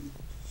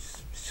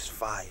 It's just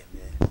fire,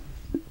 man.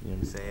 You know what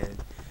I'm saying?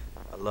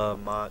 I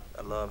love Mock.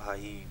 I love how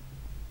he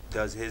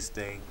does his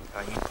thing,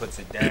 how he puts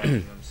it down. You know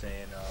what I'm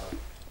saying?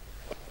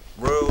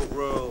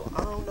 Real.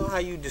 I don't know how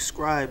you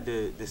describe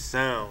the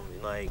sound,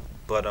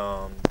 but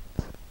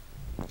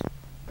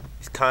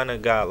it's kind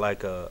of got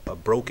like a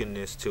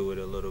brokenness to it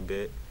a little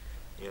bit.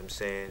 You know what I'm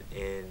saying?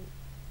 And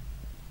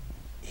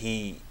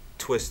he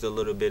twists a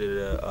little bit of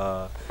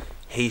the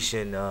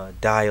Haitian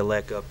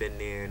dialect up in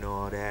there and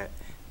all that,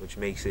 which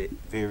makes it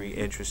very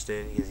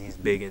interesting because he's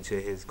big into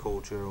his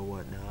culture or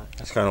whatnot.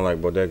 It's kind of like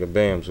Bodega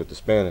Bams with the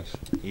Spanish.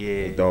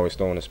 Yeah. He's always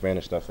throwing the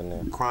Spanish stuff in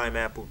there. Crime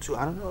Apple too.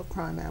 I don't know if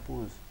Crime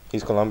Apple is.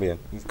 He's Colombian.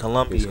 He's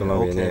Colombian.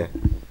 Colombian, okay. yeah. You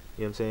know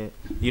what I'm saying?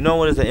 You know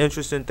what is an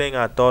interesting thing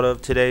I thought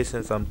of today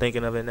since I'm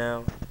thinking of it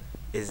now?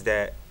 Is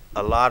that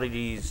a lot of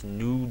these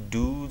new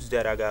dudes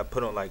that I got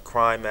put on, like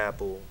Crime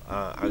Apple,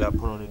 I got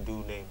put on a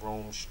dude named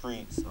Rome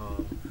Streets.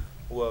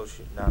 Who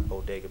else? Not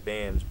Bodega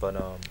Bams, but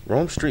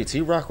Rome Streets. He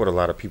rock with a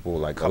lot of people,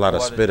 like a lot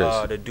of couple spitters.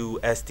 other, the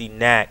dude SD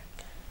Knack.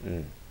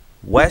 Mm.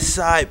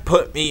 Westside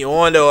put me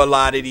on to a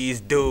lot of these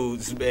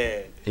dudes,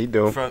 man. He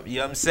do. From, you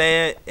know what I'm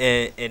saying?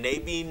 And they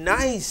be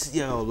nice,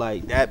 yo.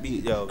 Like, that be,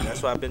 yo.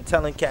 That's why I've been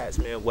telling cats,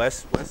 man.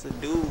 West a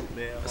dude,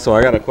 man. So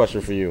I got a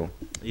question for you.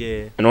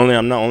 Yeah. And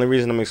only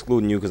reason I'm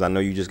excluding you because I know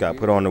you just got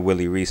put on to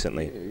Willie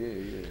recently.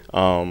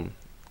 Yeah.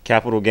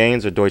 Capital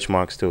Gains or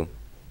Deutschmarks too?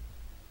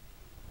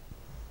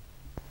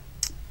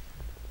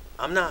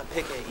 I'm not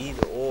picking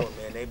either or,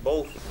 man. They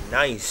both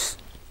nice.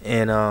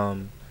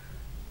 And,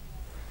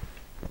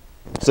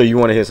 So you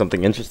want to hear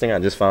something interesting? I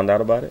just found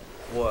out about it.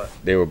 what?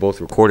 They were both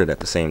recorded at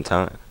the same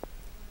time.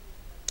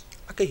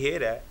 I could hear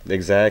that.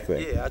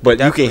 Exactly. Yeah, I could but you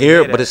can definitely hear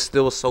hear it, but that. it's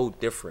still so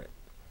different.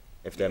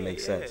 If that Yeah,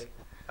 makes yeah. sense.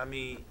 I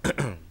mean,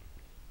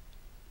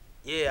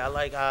 yeah, I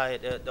like how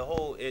the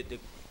whole the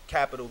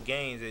capital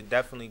gains. It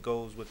definitely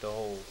goes with the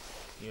whole,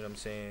 you know what I'm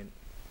saying,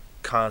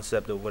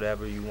 concept of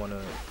whatever you want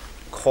to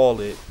call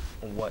it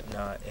and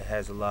whatnot. It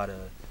has a lot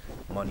of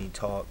money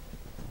talk,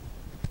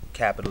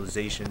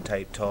 capitalization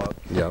type talk.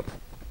 Yep.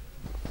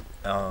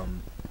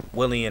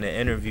 Willie in an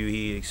interview,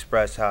 he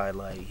expressed how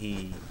like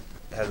he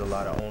has a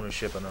lot of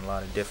ownership in a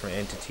lot of different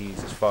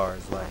entities as far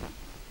as like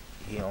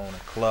he own a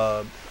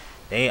club.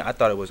 I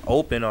thought it was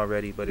open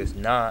already, but it's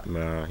not.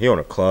 Nah, he own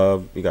a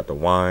club. He got the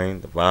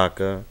wine, the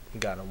vodka. He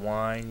got a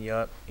wine,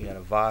 yup. He got a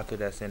vodka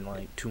that's in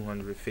like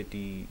 250.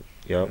 You know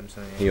Yep. what I'm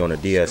saying? He own a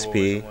stores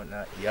DSP. and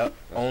whatnot. Yup.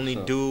 That's Only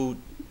what's up. dude.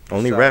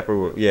 Only besides-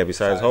 rapper, yeah,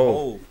 besides Hov.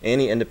 Hov. And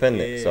he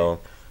independent. Yeah. So,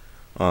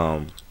 You know what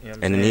I'm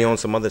and then he saying? owns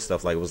some other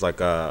stuff. Like it was like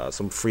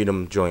some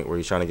freedom joint where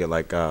he's trying to get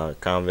like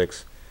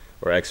convicts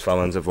or ex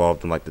felons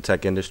involved in like the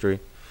tech industry.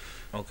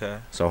 Okay.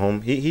 So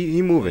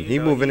he moving. You He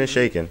know, moving he- and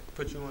shaking.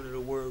 Put you under the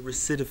word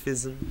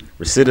recidivism.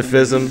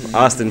 Recidivism,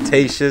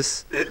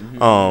 ostentatious,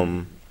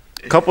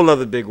 couple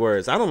other big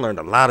words. I done learned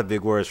a lot of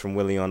big words from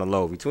Willie on the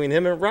low. Between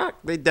him and Rock,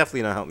 they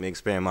definitely done helped me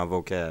expand my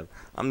vocab.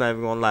 I'm not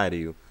even gonna lie to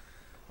you.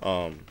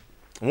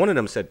 One of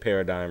them said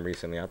paradigm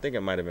recently. I think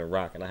it might have been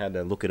Rock, and I had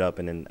to look it up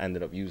and then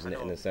ended up using it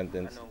in a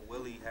sentence. I know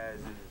Willie has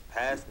in his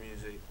past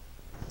music.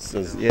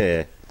 Says,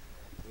 yeah.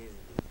 He's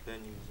been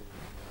using,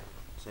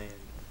 saying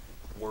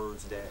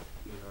words that,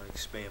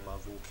 expand my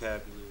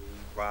vocabulary,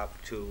 rap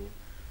too.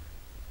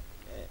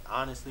 And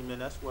honestly, man,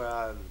 that's where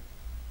I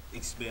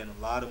expand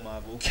a lot of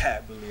my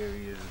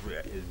vocabulary is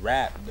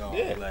rap, dog.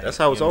 Yeah, Like, that's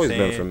how it's you know always what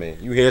been I'm for me.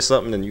 You hear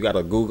something and you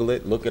gotta Google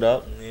it, look it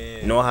up, saying?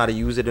 Yeah. know how to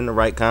use it in the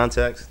right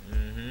context.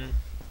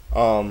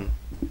 Mm-hmm.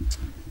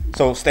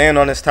 So staying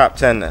on this top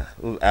 10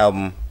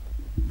 album,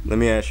 let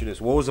me ask you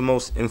this: what was the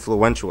most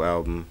influential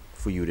album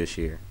for you this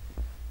year?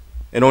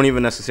 It don't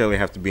even necessarily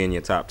have to be in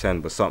your top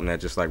 10, but something that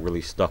just like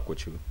really stuck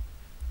with you,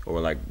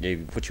 or like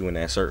put you in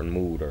that certain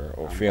mood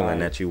or feeling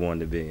that you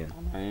wanted to be in.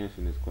 I'm not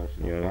answering this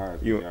question. Yeah. I'm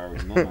biased. You- You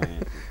already know my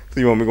answer. So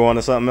you want me to go on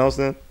to something else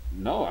then?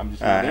 No, I'm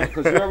just Alright.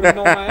 because you already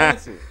know my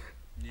answer.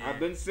 Yeah. I've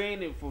been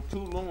saying it for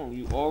too long.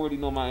 You already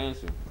know my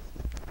answer.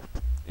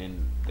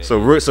 And the So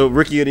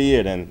Rookie of the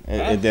Year then,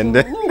 and then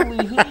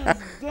absolutely, hands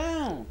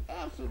down,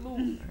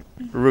 absolutely.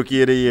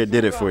 Rookie of the Year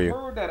did it Soon as for I you.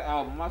 heard that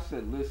album, I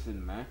said,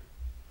 "Listen, man."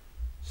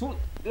 So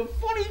the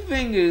funny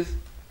thing is,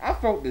 I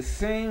felt the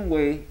same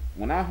way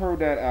when I heard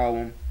that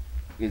album.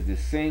 Is the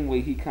same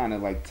way he kind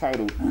of like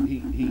titled. He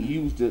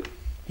used it.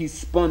 He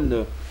spun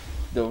the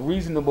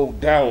Reasonable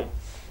Doubt.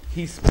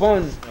 He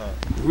spun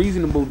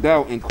Reasonable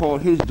Doubt and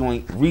called his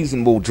joint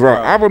Reasonable Drop.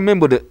 I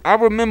remember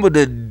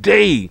the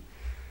day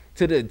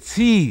to the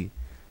T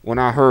when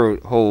I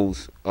heard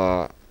Hov's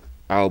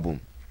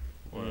album.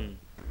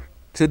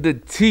 To the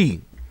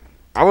T.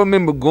 I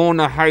remember going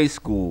to high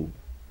school.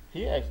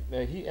 He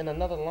in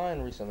another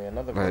line recently,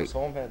 another Right. verse.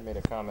 Home had made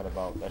a comment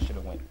about that should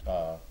have went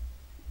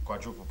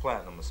quadruple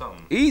platinum or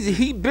something. Easy,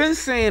 he been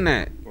saying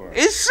that. Right.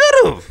 It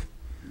should have.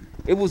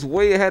 It was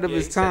way ahead of Yeah,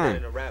 his he said that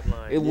in time. a rap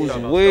line. It was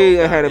Talking about way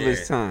Stove ahead of Down his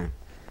There. time.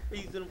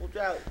 Reasonable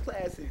Drought,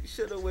 classic.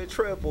 Shoulda went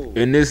triple.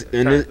 In this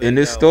Trying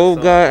to Stove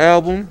think Guy that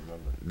album,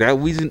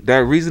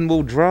 that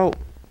Reasonable Drought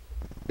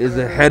is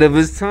ahead of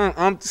his time.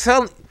 I'm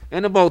telling.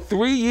 In about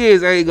 3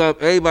 years,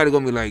 everybody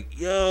gonna be like,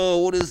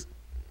 "Yo,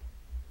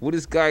 where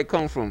this guy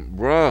come from,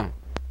 bruh?"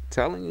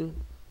 Telling you,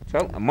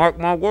 mark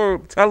my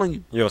word, telling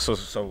you. Yo,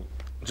 so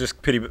just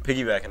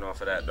piggybacking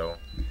off of that though,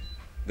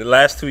 the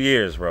last 2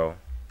 years, bro,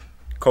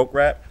 Coke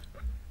rap,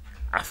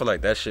 I feel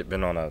like that shit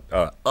been on a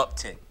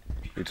uptick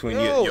between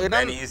Yo, your and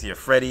I'm- Bennies, your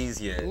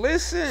Freddies, your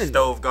Listen,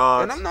 Stove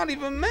Guards, and I'm not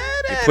even mad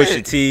your at Pusha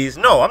it. T's.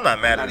 No, I'm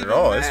not mad I'm at it not at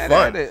all. even It's mad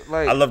fun. at it.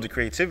 Like- I love the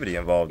creativity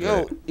involved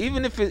Yo, in it.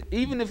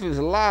 even if it's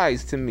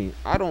lies to me,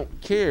 I don't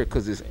care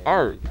because it's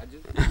art.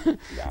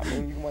 Yeah, I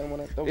mean, you might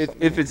want to throw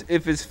something in.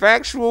 If it's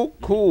factual,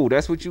 cool.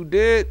 That's what you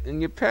did in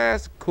your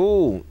past,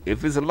 cool.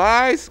 If it's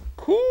lies,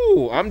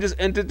 cool. I'm just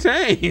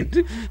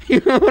entertained.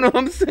 You know what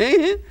I'm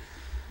saying?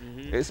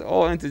 It's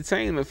all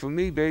entertainment for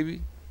me,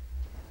 baby.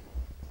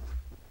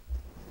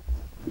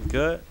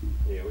 Good.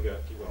 Yeah, we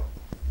got keep going.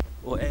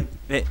 Well,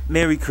 and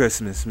Merry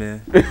Christmas,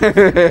 man. You know what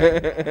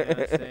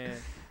I'm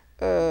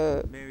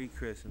saying? Merry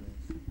Christmas.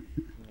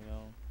 You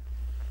know.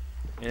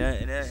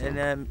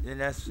 And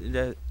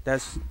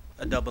that's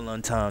a double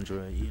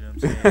entendre. You know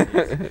what I'm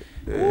saying?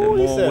 Ooh,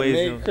 he said ways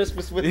Merry than-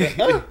 Christmas with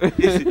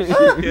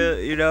the Yeah,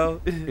 you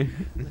know,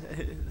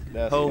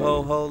 That's ho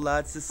ho funny. ho,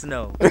 lots of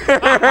snow.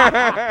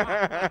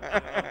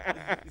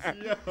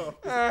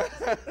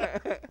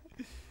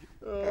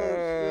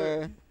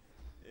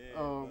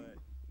 Oh, shit.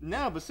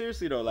 Nah, but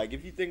seriously though, like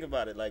if you think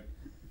about it, like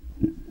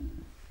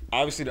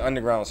obviously the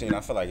underground scene,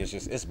 I feel like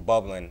it's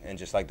bubbling, and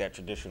just like that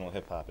traditional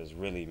hip hop is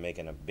really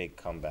making a big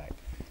comeback.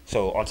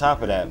 So on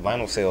top of that,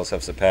 vinyl sales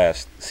have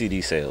surpassed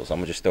CD sales. I'm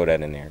gonna just throw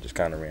that in there, just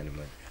kind of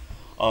randomly.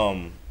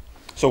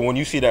 So when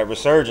you see that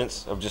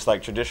resurgence of just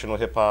like traditional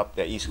hip hop,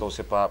 that East Coast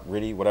hip hop,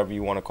 really whatever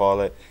you want to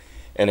call it,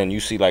 and then you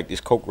see like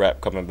this coke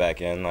rap coming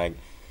back in, like,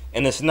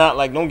 and it's not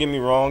like, don't get me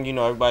wrong, you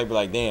know, everybody be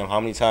like, damn, how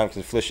many times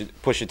can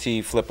Pusha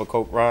T flip a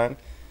coke rhyme?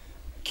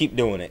 Keep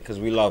doing it, because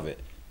we love it.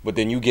 But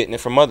then you getting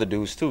it from other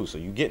dudes too. So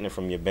you getting it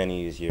from your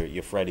Bennies,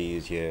 your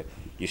Freddies,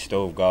 your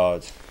Stove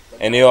Gods,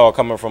 and they all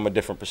coming from a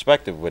different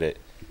perspective with it.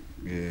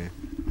 Yeah.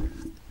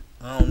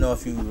 I don't know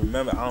if you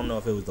remember. I don't know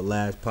if it was the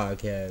last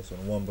podcast or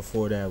the one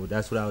before that. But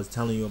that's what I was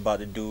telling you about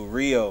the dude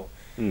Rio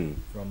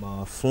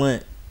from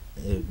Flint.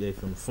 They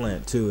from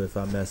Flint too. If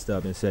I messed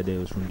up and said they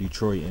was from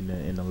Detroit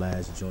in the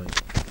last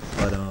joint,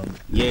 but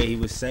yeah, he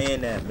was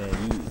saying that,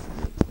 man.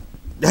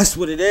 That's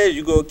what it is.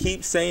 You gonna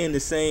keep saying the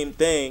same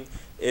thing.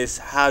 It's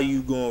how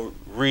you gonna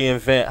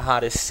reinvent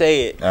how to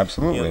say it.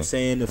 Absolutely. You know what I'm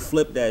saying? To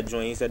flip that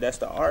joint. He said that's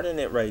the art in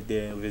it right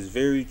there. It's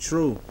very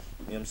true. You know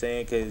what I'm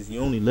saying? Because you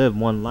only live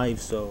one life,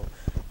 so you know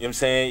what I'm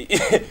saying?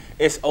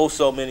 It's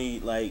so many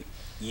like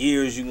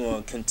years you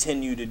gonna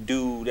continue to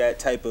do that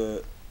type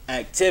of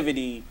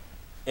activity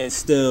and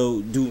still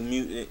do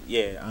music.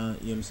 Yeah, you know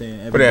what I'm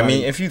saying? But I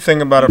mean, if you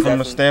think about it from the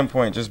definitely-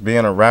 standpoint, just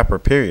being a rapper,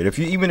 period.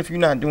 Even if you're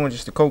not doing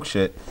just the coke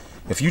shit,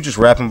 if you just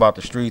rapping about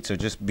the streets or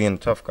just being a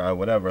tough guy,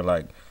 whatever,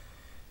 like,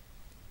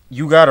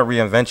 you gotta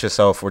reinvent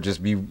yourself or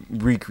just be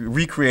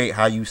recreate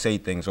how you say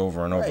things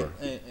over and over.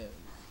 Right.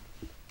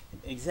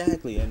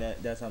 Exactly, and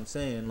that's what I'm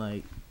saying.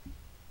 Like,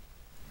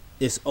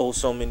 it's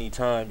so many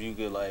times you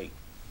could like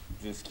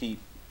just keep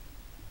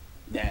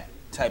that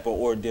type of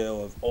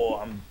ordeal of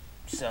I'm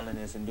selling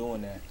this and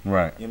doing that.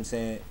 Right. You know what I'm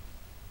saying?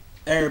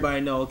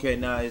 Everybody know, okay,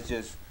 now it's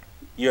just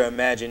your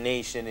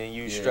imagination and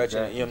you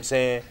stretching it, you know what I'm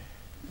saying?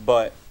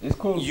 But It's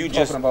cool you you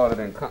just- talking about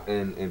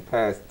it in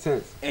past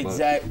tense. but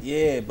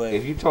but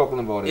if you talking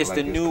about it it's like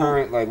the it's new-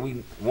 current, like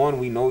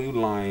we know you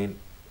lying,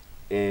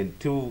 and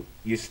two,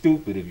 you're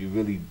stupid if you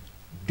really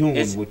doing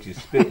It's- what you're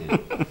spitting.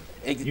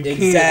 You can't,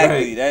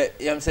 exactly. like- That,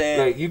 you know what I'm saying?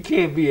 Like you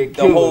can't be a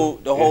killer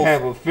the whole and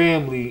have a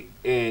family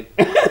and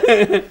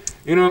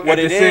you know what at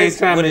it the same is,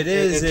 time what and, it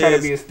is, and try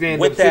to be a stand-up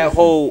with that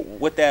citizen.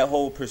 with that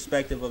whole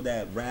perspective of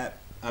that rap,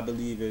 I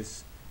believe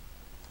is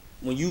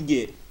when you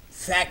get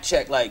fact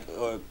check like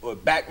or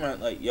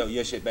background like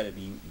your shit better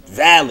be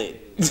valid.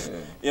 You know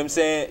what I'm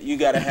saying? You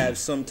gotta have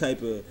some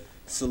type of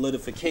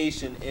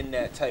solidification in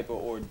that type of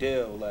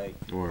ordeal, like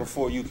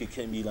before you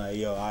can be like,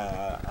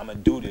 I'm gonna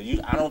do this.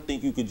 I don't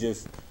think you could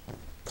just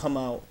come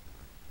out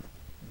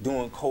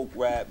doing coke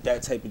rap,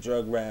 that type of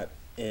drug rap,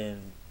 and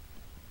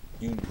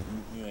you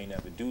ain't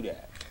never do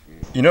that.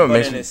 You know, it But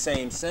makes in me, the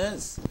same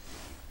sense,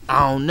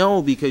 I don't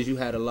know, because you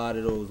had a lot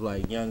of those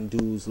like young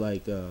dudes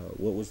like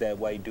what was that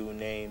white dude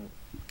named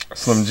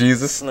Slim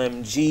Jesus.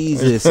 Slim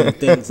Jesus and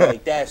things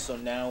like that. So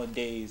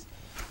nowadays,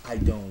 I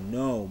don't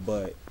know,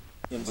 but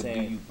you know what I'm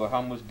saying. But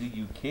how much do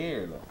you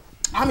care though?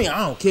 I mean,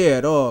 I don't care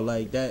at all.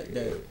 Like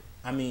that.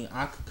 I mean,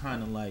 I could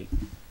kind of like.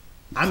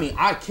 I mean,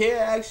 I care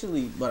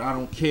actually, but I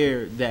don't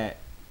care that.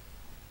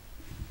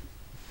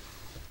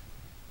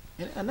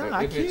 No,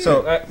 I care.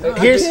 So, No, I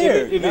here's-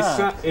 care. if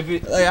Nah.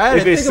 it Like, I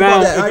if didn't it think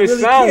about sounds that. I if it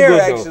really sounds care, good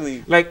though,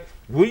 actually. like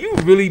will you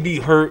really be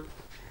hurt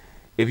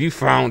if you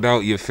found out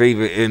your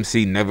favorite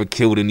MC never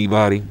killed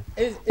anybody?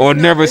 Or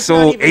never it's not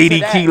sold even to 80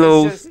 that.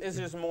 kilos? It's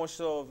just more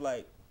so of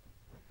like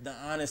the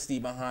honesty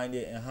behind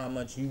it and how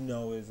much you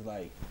know is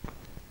like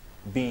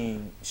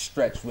being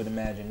stretched with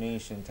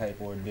imagination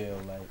type ordeal.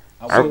 Like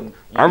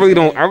I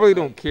really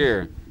don't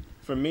care.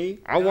 For me,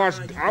 I watched.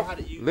 you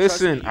gotta- you-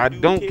 Listen, trust me, I you do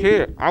don't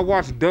care. care. I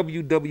watched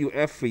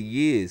WWF for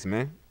years,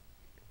 man.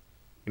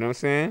 You know what I'm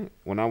saying?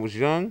 When I was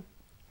young,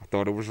 I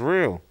thought it was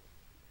real.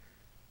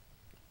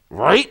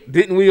 Right?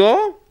 Didn't we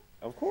all?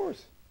 of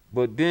course.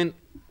 But then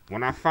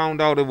when I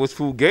found out it was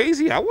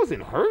Fugazi, I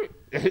wasn't hurt.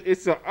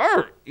 It's an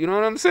art. You know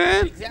what I'm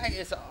saying? Exactly,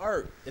 it's an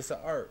art. It's an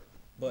art.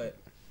 But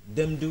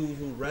them dudes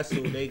who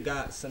wrestle, they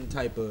got some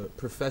type of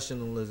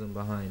professionalism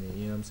behind it.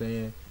 You know what I'm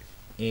saying?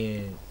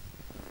 And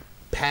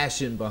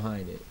passion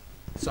behind it.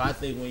 So I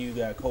think when you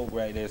got coke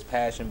right, there's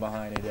passion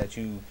behind it that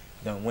you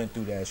done went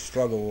through that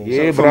struggle.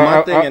 Yeah, So but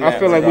my thing in I that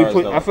feel like regards,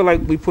 though- I feel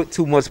like we put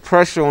too much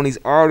pressure on these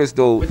artists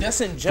though. But that's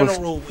in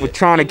general. For with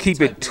trying to any keep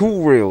type it of-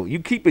 too real. You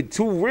keep it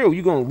too real,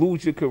 you're gonna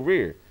lose your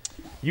career.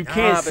 You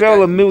can't but sell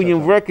that- a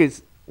million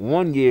records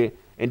one year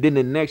and then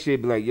the next year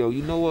be like, yo,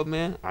 you know what,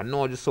 man? I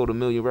know I just sold 1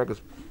 million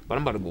records, but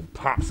I'm about to go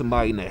pop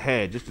somebody in the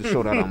head just to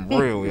show that I'm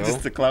real, yo.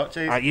 Just the clout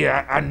chase.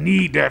 I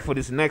need that for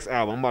this next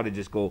album. I'm about to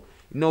just go,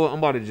 you know what? I'm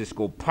about to just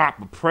go pop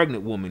a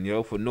pregnant woman,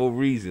 yo, for no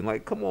reason.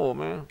 Like, come on,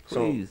 man.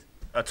 Please.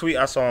 a tweet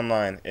I saw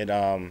online.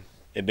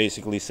 It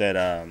basically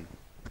said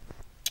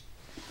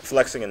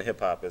flexing in hip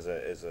hop is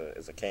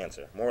a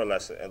cancer, more or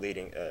less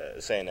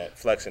saying that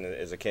flexing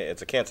is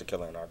it's a cancer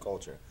killer in our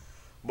culture.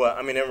 But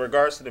I mean, in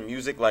regards to the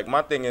music, like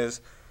my thing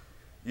is,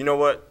 you know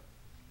what?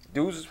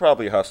 Dudes is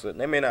probably hustling.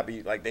 They may not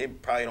be like they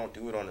probably don't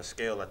do it on the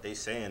scale that they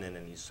saying in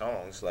these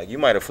songs. Like you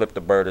might have flipped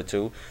a bird or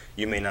two.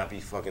 You may not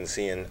be fucking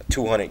seeing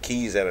 200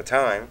 keys at a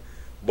time,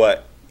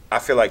 but I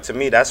feel like to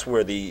me that's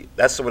where the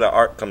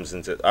art comes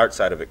into. The art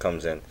side of it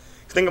comes in.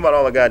 Think about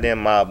all the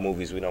goddamn mob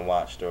movies we done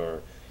watched,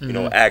 or you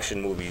know,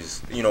 action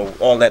movies. You know,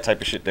 all that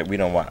type of shit that we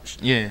done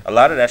watched. Yeah. A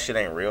lot of that shit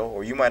ain't real.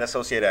 Or you might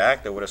associate an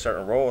actor with a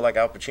certain role, like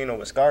Al Pacino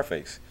with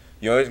Scarface.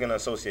 You're always gonna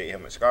associate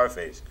him with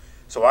Scarface.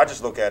 So I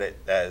just look at it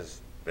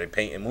as they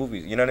painting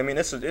movies. You know what I mean?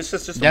 It's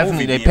just a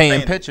definitely movie. They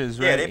painting pictures,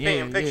 right? Yeah, they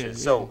painting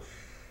pictures. So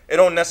it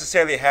don't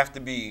necessarily have to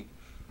be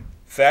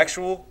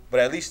factual, but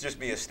at least just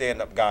be a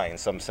stand-up guy in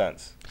some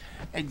sense.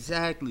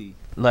 Exactly.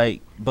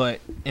 Like, but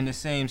in the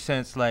same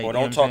sense, like, or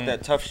don't talk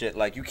that tough shit.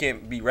 Like you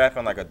can't be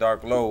rapping like a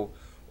Dark Low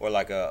or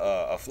like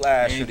a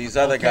Flash or these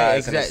other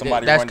guys, and then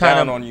somebody run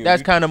down on you.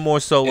 That's kind of more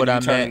so what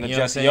I meant. You know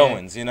Jesse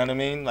Owens, you know what I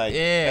mean? Like,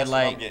 yeah,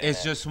 like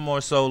it's just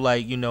more so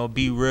like, you know,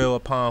 be real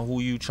upon who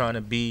you trying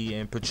to be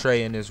and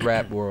portray in this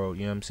rap world.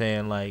 You know what I'm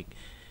saying? Like,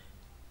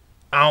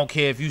 I don't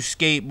care if you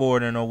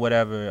skateboarding or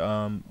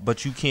whatever,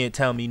 but you can't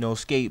tell me no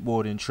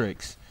skateboarding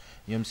tricks.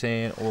 You know what I'm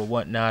saying? Or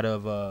whatnot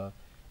of,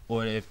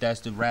 or if that's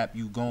the rap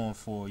you going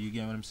for. You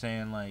get what I'm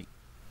saying? Like,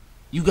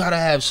 you gotta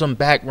have some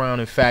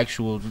background and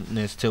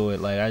factualness to it.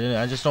 Like,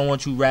 I just don't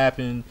want you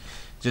rapping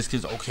just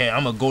cause, okay,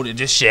 I'm gonna go to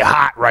this shit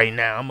hot right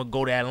now. I'm gonna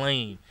go that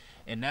lane.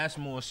 And that's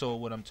more so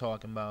what I'm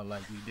talking about.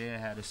 Like, we did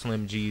have a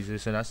Slim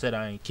Jesus, and I said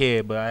I ain't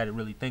care, but I had to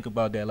really think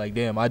about that. Like,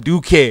 damn, I do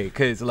care,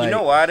 cause like, you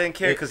know why I didn't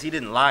care? Cause he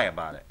didn't lie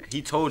about it.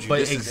 He told you but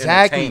this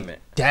exactly, is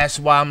entertainment. That's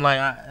why I'm like,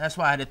 that's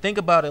why I had to think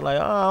about it. Like,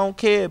 oh, I don't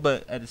care,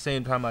 but at the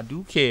same time, I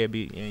do care.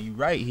 And you're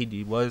right,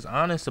 he was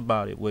honest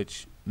about it,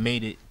 which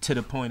made it to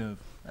the point of,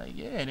 like,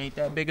 yeah, it ain't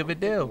that big of a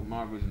deal.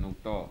 My original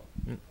thought.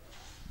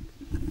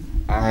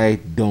 I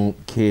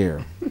don't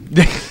care.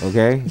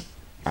 Okay?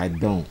 I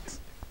don't.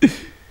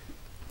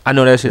 I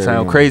know that shit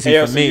sound crazy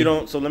for me.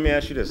 So let me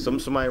ask you this: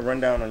 somebody run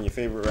down on your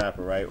favorite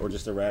rapper, right, or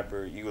just a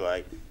rapper you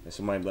like, and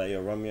somebody be like,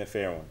 "Yo, run me a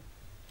fair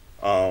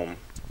one."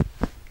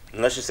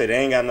 And let's just say they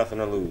ain't got nothing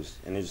to lose,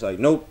 and they're just like,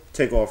 "Nope,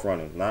 take off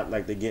running." Not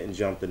like they're getting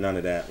jumped or none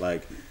of that.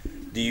 Like,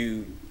 do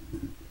you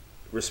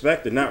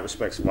respect or not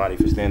respect somebody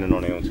for standing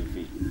on their own 2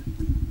 feet?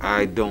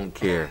 I don't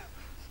care.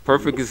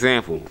 Perfect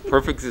example.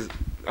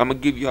 I'm gonna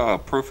give y'all a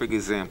perfect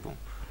example.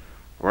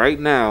 Right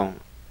now,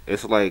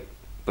 it's like,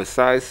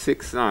 besides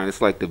 6ix9ine,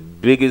 it's like the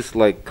biggest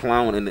like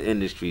clown in the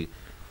industry.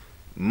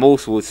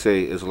 Most would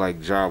say is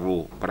like Ja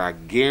Rule, but I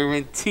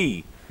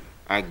guarantee,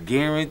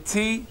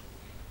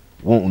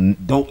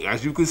 don't,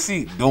 as you can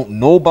see, don't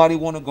nobody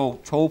want to go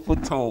toe for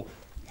toe,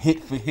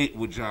 hit for hit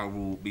with Ja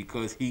Rule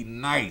because he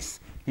nice.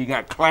 He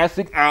got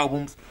classic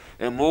albums,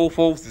 and more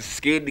folks is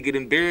scared to get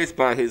embarrassed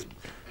by his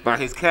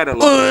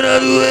catalog.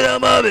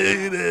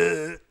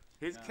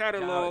 His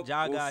catalog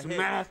will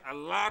smash a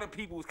lot of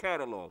people's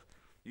catalogs.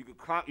 You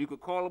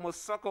could call him a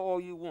sucker all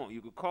you want.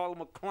 You could call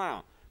him a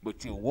clown,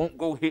 but you won't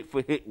go hit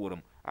for hit with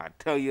him. I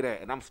tell you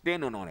that, and I'm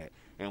standing on that.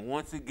 And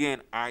once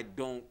again, I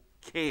don't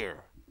care.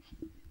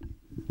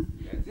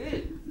 That's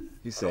it.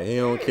 He said he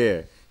don't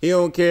care. He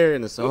don't care,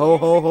 and it's a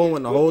ho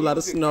and a whole lot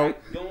of snow. I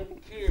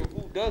don't care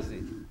who does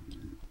it.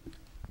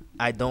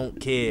 I don't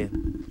care.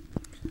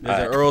 There's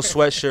an Earl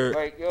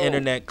Sweatshirt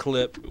internet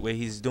clip where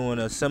he's doing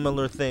a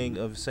similar thing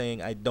of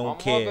saying, I don't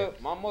care.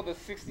 My mother's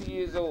 60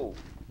 years old.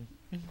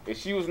 If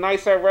she was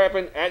nice at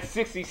rapping at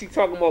 60, she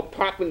talking about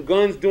popping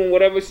guns, doing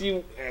whatever.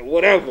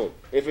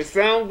 If it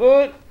sound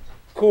good,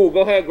 cool.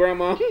 Go ahead,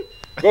 grandma.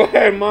 Go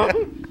ahead,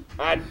 mom.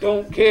 I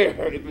don't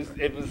care. If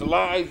it's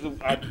lies,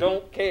 I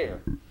don't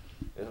care.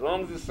 As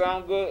long as it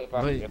sound good.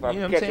 If I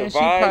can catch a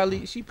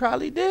vibe, she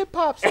probably did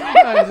pop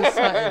sometimes or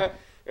something.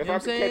 If I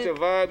can catch a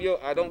vibe, yo,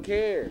 I don't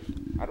care.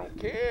 I don't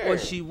care. Or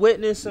she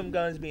witnessed some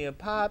guns being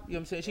popped, you know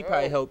what I'm saying? She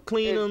probably helped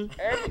clean them.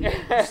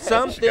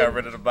 Something. She got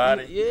rid of the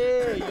body.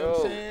 Yeah, you know what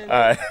I'm saying? All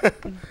right.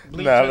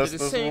 Nah,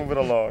 let's move it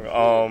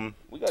along.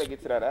 We got to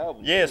get to that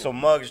album. Yeah, so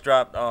Muggs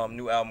dropped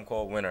new album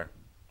called Winner.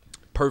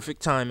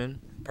 Perfect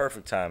timing.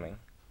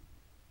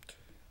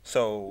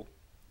 So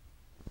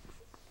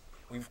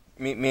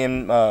me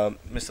and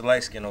Mr.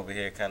 Lightskin over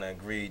here kind of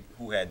agreed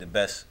who had the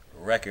best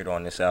record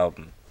on this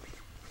album.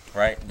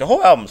 Right? The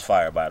whole album's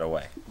fire, by the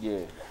way.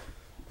 Yeah.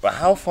 But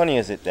how funny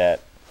is it that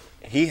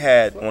he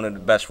had one of the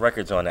best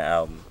records on the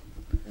album,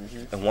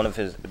 and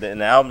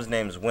the album's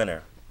name is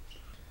Winner.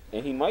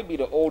 And he might be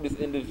the oldest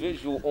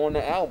individual on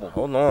the album.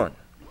 Hold on.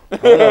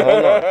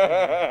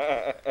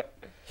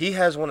 He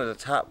has one of the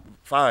top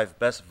 5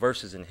 best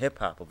verses in hip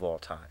hop of all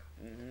time.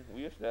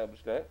 We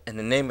established that. And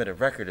the name of the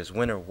record is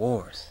Winter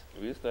Wars.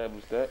 We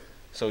established that.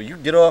 So you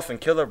get off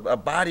and kill a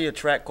body of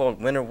track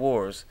called Winter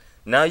Wars.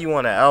 Now you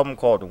on an album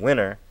called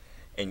Winner,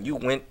 and you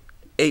went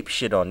ape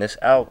shit on this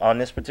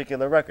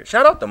particular record.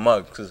 Shout out to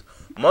Muggs, because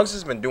Muggs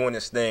has been doing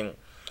this thing.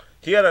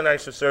 he had a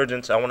nice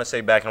resurgence. I want to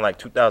say back in like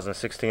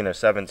 2016 or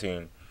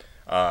 17.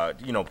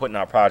 You know, putting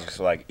out projects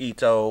like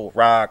Ito,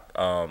 Rock.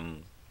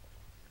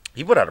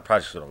 He put out a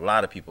project with a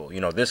lot of people.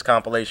 You know, this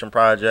compilation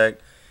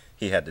project.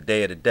 He had the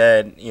Day of the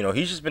Dead. You know,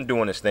 he's just been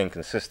doing this thing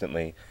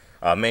consistently.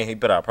 He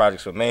put out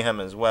projects with Mayhem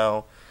as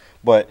well.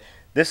 But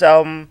this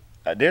album,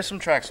 there's some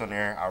tracks on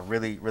there I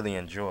really, really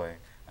enjoy.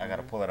 I got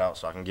to pull it out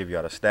so I can give you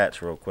all the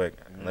stats real quick.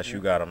 Unless you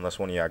got them. Unless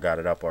one of y'all got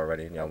it up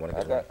already. Y'all want to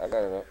I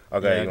got it up.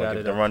 Okay, Yeah, you want to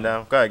give it the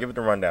rundown? Go ahead, give it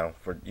the rundown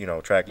for, you know,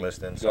 track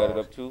listing. You got it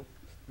up too?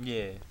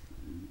 Yeah.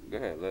 Go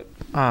ahead.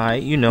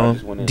 Alright, you know,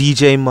 just went in.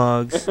 DJ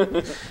Muggs,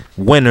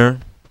 winner,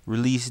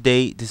 release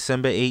date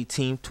December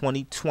 18th,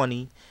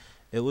 2020.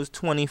 It was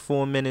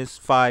 24 minutes,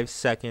 5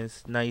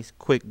 seconds. Nice,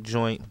 quick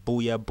joint.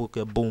 Booyah,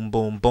 booka, boom,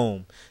 boom,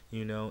 boom.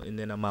 You know, and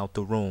then I'm out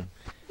the room.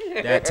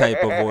 That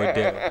type of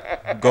ordeal.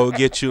 Go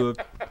get you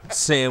a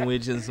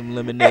sandwich and some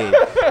lemonade.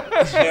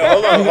 Yeah,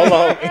 hold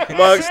on.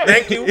 Muggs,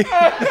 thank you.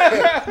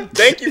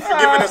 Thank you for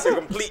giving us a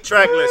complete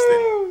track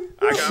listing.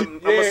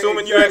 I'm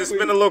assuming you had to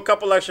spend a little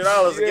couple extra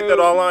dollars to get that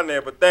all on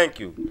there, but thank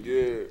you.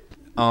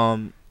 Yeah.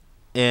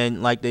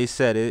 And like they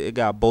said, it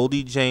got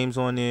Boldy James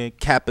on there,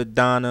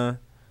 Capadonna,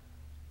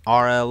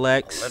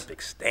 RLX,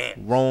 Olympic stamp.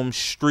 Rome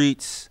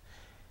Streets,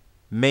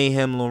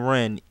 Mayhem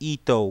Loren,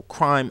 Ito,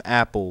 Crime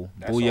Apple,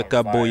 That's Booyaka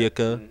on fire.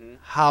 Booyaka,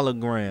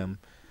 Hologram,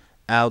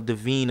 Al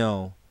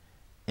Divino,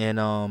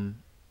 and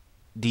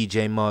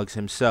DJ Muggs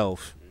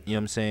himself. You know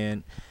what I'm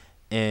saying?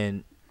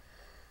 And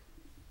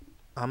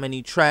how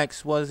many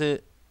tracks was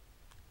it?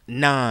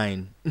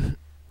 9.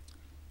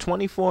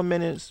 24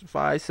 minutes,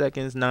 5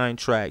 seconds, 9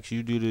 tracks.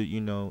 You do the,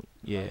 you know,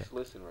 yeah. Nice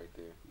listen right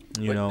there.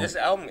 You But know, this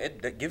album,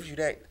 it gives you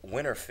that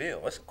winter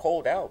feel. It's a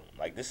cold album.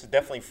 Like, this is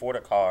definitely for the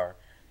car,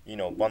 you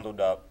know, bundled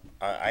up.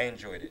 I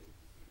enjoyed it.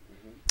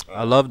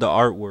 I love the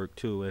artwork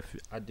too. If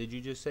did you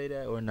just say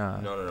that or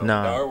not? No.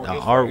 Nah, The the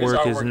artwork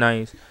artwork is is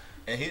nice.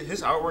 And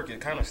his artwork,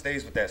 it kind of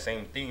stays with that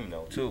same theme,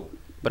 though, too.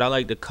 But I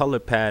like the color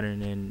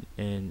pattern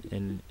and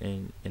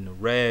the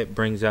red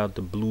brings out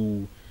the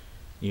blue,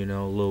 you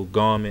know, little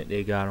garment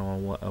they got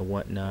on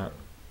whatnot,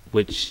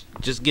 which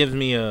just gives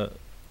me a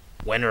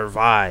winter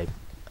vibe.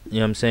 You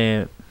know what I'm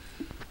saying?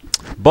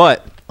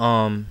 But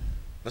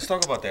Let's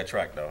talk about that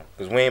track, though,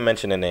 because we ain't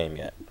mentioned the name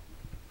yet.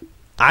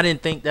 I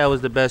didn't think that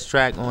was the best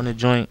track on the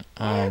joint.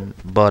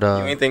 But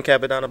You ain't think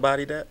Capadonna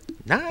bodied that?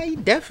 nah, he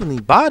definitely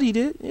bodied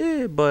it.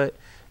 Yeah, but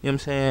you know what I'm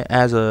saying?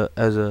 As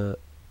a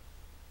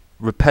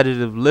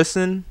repetitive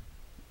listen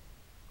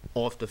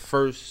off the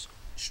first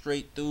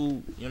straight through, you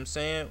know what I'm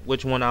saying?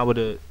 Which one I would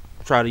have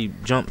tried to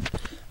jump.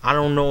 I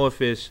don't know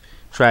if it's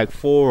track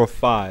 4 or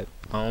 5.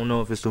 I don't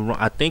know if it's the wrong.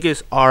 I think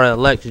it's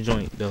RLX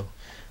joint though,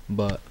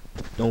 but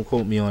don't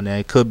quote me on that.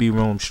 It could be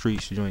Rome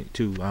Streets joint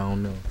too. I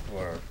don't know.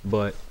 Or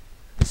But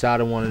it's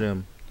out of one of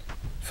them.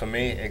 for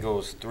me, it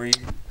goes 3,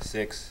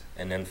 6,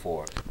 and then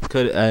 4.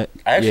 Could I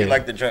actually yeah.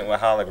 like the joint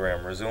with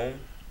Hologram, Resume.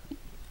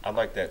 I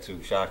like that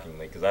too,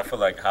 shockingly, because I feel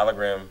like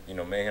Hologram, you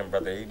know, Mayhem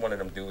brother, he one of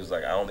them dudes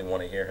like I only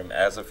want to hear him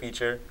as a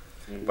feature.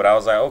 But I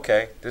was like,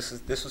 okay, this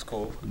is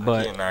cool. I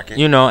But can't knock it.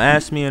 you know,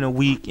 ask me in a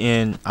week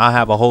and I'll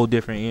have a whole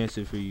different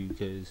answer for you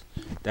because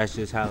that's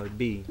just how it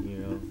be. You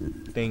know,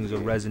 things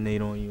will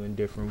resonate on you in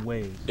different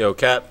ways. Yo,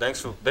 Cap,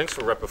 thanks for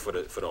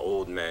repping for the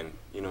old men.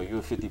 You know, you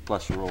a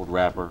 50-plus-year-old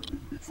rapper,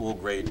 full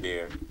gray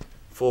beard,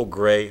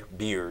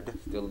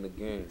 Still in the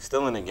game.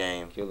 still in the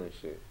game. Killing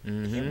shit.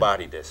 You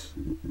body this.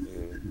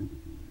 Yeah.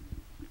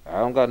 I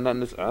don't got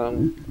nothing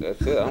to.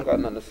 That's it. I don't got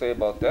nothing to say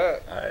about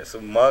that. All right, so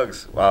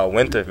Muggs,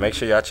 Winter. Make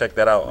sure y'all check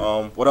that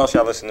out. What else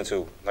y'all listening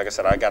to? Like I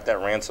said, I got that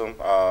Ransom,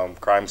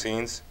 Crime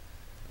Scenes.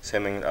 It's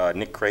him and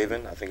Nick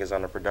Craven. I think is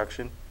under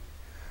production.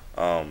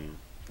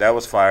 That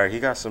was fire. He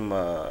got some.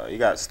 He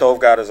got Stove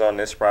God is on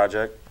this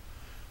project.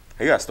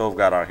 He got Stove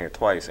God on here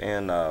twice,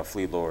 and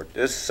Fleet Lord.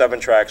 This is 7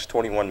 tracks,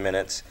 21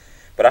 minutes.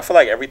 But I feel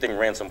like everything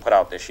Ransom put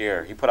out this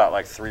year. He put out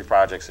like 3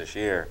 projects this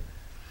year.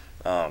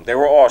 They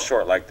were all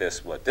short like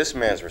this, but this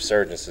man's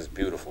resurgence is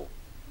beautiful.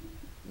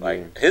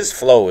 Like, his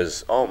flow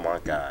is, oh my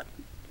God.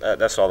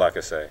 That's all I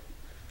can say.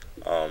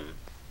 I'm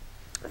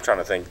trying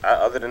to think.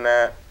 Other than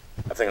that,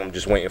 I think I'm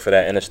just waiting for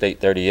that Interstate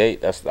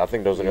 38. I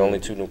think those are the only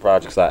 2 new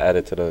projects I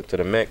added to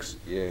the mix.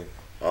 Yeah,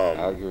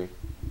 I agree.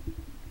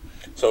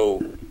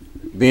 So,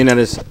 being that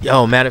it's...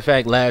 Yo, matter of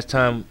fact, the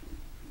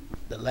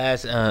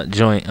last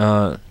joint,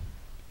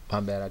 my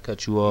bad, I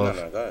cut you off.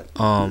 No, go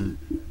ahead.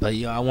 But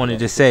yo, I wanted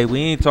to say we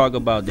ain't talk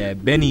about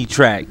that Benny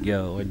track,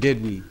 yo, or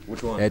did we?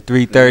 Which one? At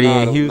 3:30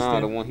 in Houston. Nah,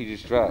 the one he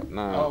just dropped.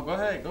 Nah. Oh, go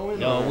ahead. Go in.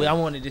 Yo, I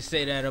wanted to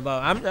say that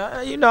about.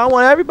 I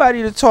want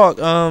everybody to talk.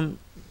 You know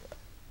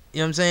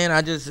what I'm saying?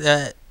 I just,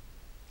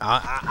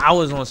 I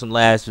was on some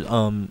last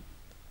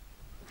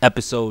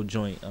episode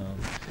joint.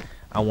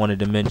 I wanted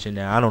to mention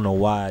that. I don't know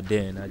why I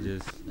didn't.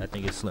 I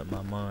think it slipped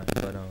my mind.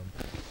 But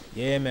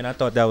yeah, man, I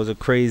thought that was a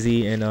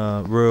crazy and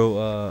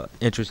real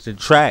interesting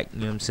track. You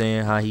know what I'm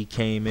saying? How he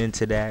came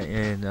into that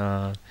and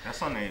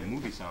That's on the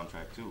movie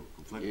soundtrack too.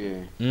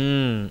 Yeah.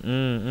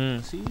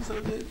 See, so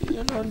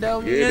you know,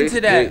 delve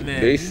into that,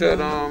 man. They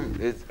said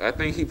I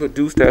think he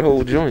produced that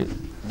whole joint.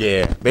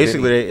 Yeah,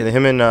 basically,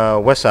 him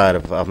and West Side,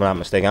 if I'm not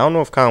mistaken. I don't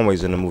know if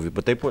Conway's in the movie,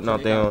 but they putting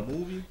out their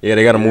own. Yeah,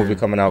 they got a movie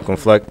coming out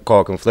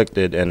called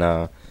Conflicted,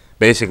 and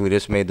basically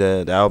this made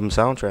the album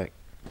soundtrack.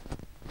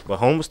 But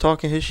Home was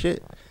talking his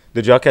shit.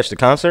 Did y'all catch the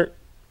concert?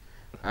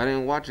 I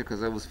didn't watch it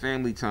because it was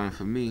family time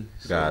for me.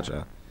 So.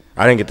 Gotcha.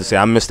 I didn't get to see.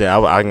 I missed it. I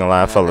ain't gonna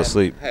lie. I fell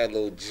asleep. Had a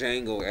little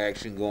Django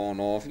action going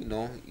off. You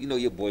know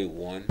your boy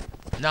won.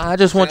 Nah, I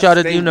just want y'all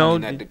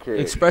to,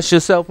 express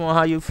yourself on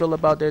how you feel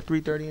about that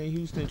 3:30 in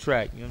Houston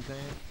track. You know what I'm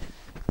saying?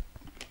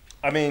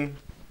 I mean,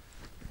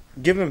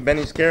 given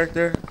Benny's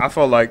character, I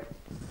felt like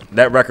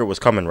that record was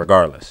coming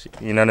regardless.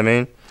 You know what I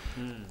mean?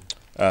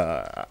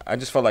 I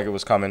just felt like it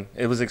was coming.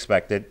 It was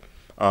expected.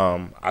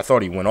 I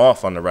thought he went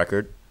off on the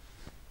record.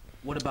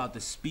 What about the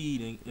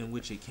speed in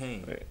which it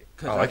came?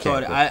 Because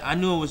I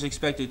knew it was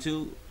expected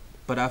too,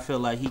 but I feel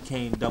like he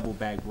came double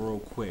back real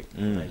quick.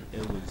 Like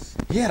it was.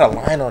 He had a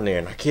line on there,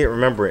 and I can't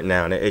remember it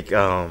now. And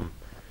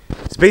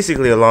it's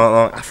basically a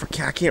long.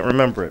 I can't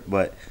remember it,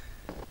 but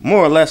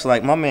more or less,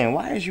 like, my man,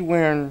 why is you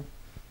wearing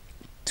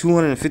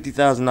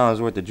 $250,000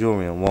 worth of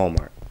jewelry in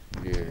Walmart?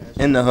 Yeah.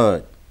 In the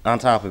hood, on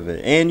top of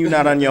it, and you're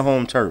not on your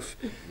home turf.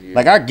 Yeah.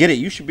 Like, I get it.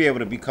 You should be able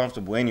to be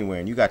comfortable anywhere,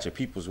 and you got your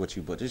peoples with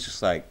you, but it's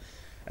just like,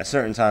 at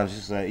certain times,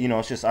 it's like,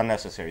 it's just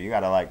unnecessary. You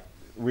got to, like,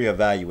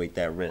 reevaluate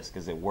that risk.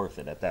 Is it worth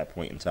it at that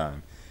point in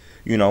time?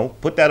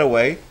 Put that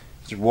away.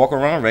 Just walk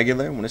around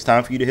regular. When it's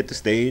time for you to hit the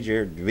stage,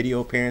 your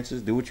video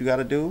appearances, do what you got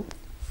to do.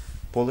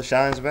 Pull the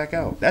shines back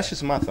out. That's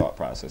just my thought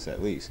process,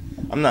 at least.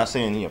 I'm not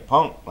saying he a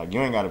punk. Like,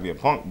 you ain't got to be a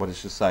punk, but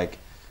it's just like,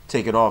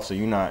 take it off so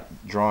you're not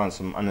drawing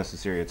some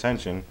unnecessary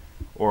attention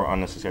or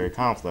unnecessary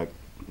conflict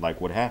like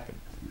what happened.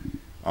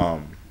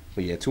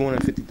 But yeah,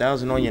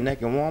 $250,000 on your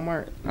neck in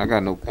Walmart. I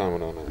got no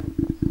comment on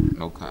that.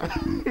 No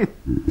comment.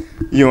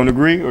 You don't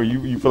agree, or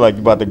you feel like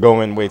you about to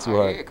go in way too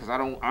hard? Yeah, because I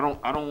don't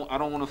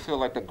want to feel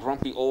like the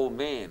grumpy old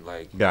man.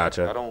 Like,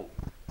 gotcha.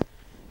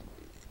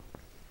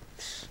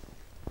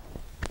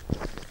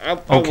 I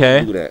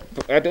wouldn't do that.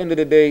 But at the end of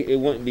the day, it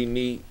wouldn't be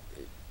me.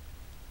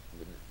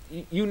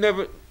 You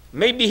never.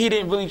 Maybe he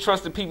didn't really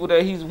trust the people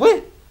that he's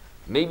with.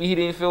 Maybe he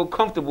didn't feel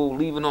comfortable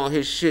leaving all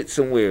his shit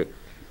somewhere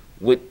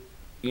with,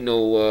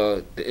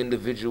 the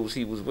individuals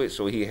he was with.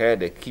 So he had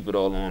to keep it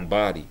all on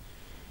body.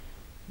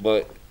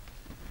 But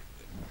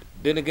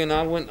then again,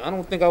 I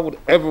don't think I would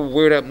ever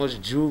wear that much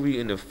jewelry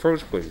in the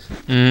first place.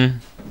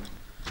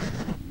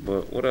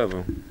 But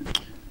whatever.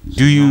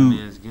 Do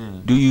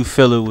you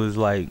feel it was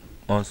like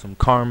on some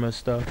karma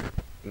stuff?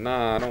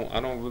 Nah, I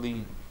don't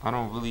really.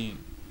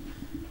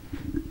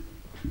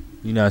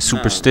 You're not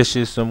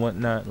superstitious and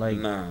whatnot, like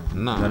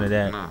none of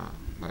that. Nah,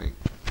 like.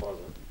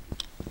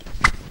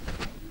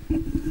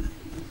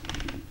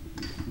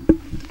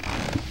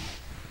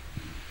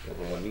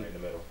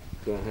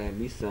 Gonna have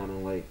me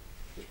sounding like.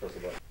 Just press the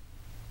button.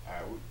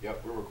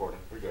 Alright, we're recording.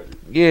 We're good.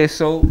 Yeah,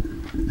 so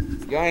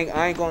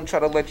I ain't gonna try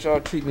to let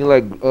y'all treat me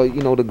like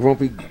the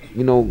grumpy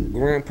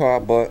grandpa,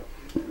 but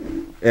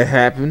it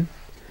happened.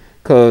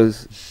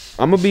 Cause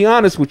I'm gonna be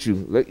honest with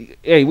you. Like,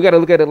 hey, we gotta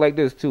look at it like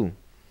this too.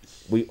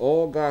 We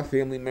all got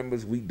family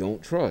members we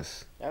don't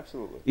trust.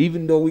 Absolutely.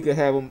 Even though we could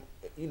have them,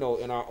 in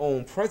our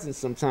own presence,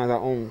 sometimes our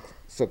own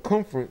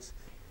circumference.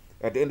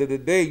 At the end of the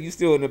day, you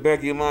still in the back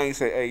of your mind, you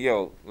say, "Hey,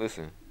 yo,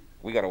 listen,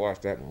 we gotta watch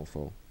that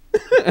mofo.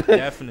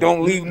 Definitely.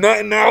 Don't leave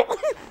nothing out.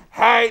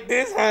 Hide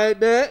this, hide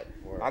that.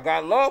 Word. I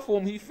got love for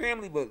him. He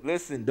family, but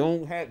listen,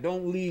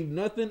 don't leave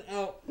nothing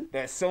out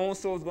that so and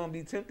so is gonna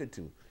be tempted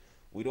to.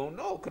 We don't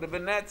know. Could have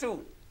been that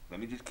too.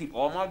 Let me just keep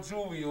all my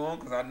jewelry on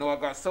because I know I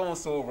got so and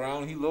so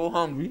around. He a little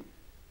hungry,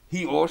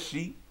 he or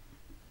she.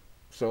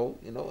 So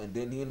and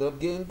then he ended up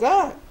getting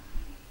God.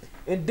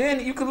 And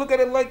then you can look at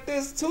it like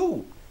this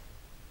too.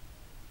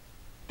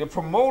 The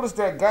promoters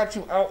that got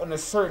you out in a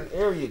certain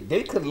area,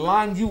 they could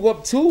line you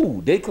up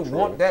too. They could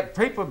want that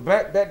paper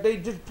back that they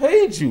just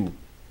paid you.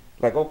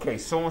 Like, okay,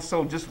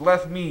 so-and-so just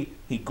left me.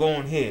 He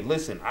going here.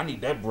 Listen, I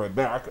need that bread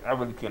back. I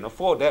really can't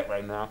afford that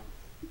right now.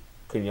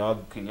 Can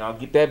y'all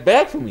get that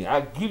back for me?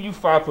 I'll give you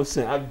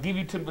 5%. I'll give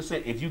you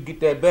 10% if you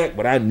get that back.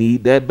 But I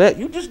need that back.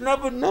 You just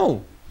never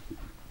know.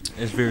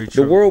 It's very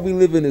true. The world we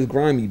live in is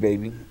grimy,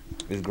 baby.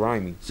 It's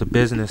grimy. It's a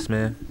business,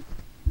 man.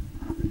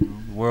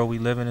 The world we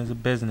live in is a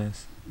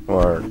business.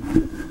 Or,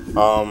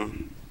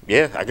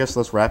 yeah, I guess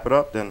let's wrap it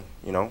up then.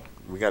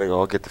 We gotta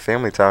all get the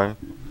family time.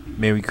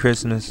 Merry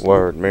Christmas.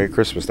 Word, Merry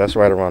Christmas. That's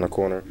right around the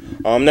corner.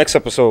 Next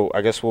episode,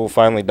 I guess we'll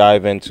finally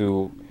dive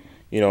into,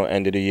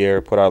 end of the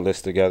year, put our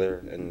list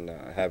together, and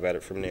have at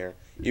it from there.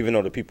 Even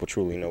though the people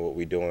truly know what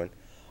we're doing.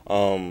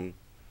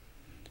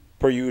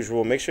 Per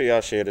usual, make sure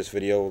y'all share this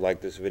video, like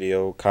this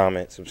video,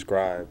 comment,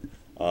 subscribe.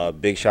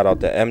 Big shout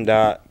out to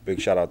Bdot. Big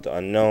shout out to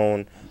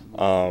Unknown.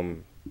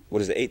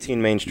 What is it,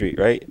 18 Main Street,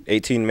 right?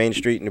 18 Main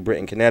Street in New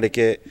Britain,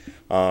 Connecticut.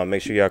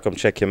 Make sure y'all come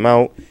check him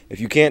out. If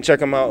you can't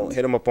check him out,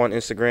 hit him up on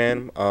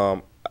Instagram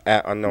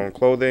at Unknown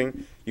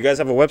Clothing. You guys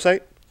have a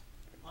website?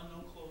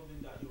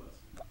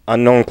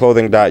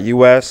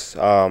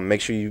 Unknownclothing.us.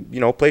 Make sure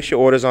you place your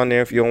orders on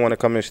there if you don't want to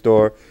come in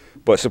store,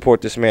 but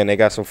support this man. They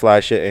got some fly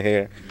shit in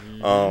here.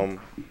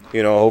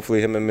 You know,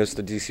 hopefully him and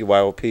Mr.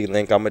 DCYOP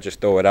link. I'm gonna just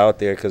throw it out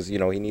there because he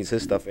needs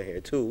his stuff in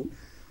here too.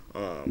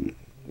 Hopefully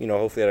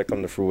that'll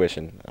come to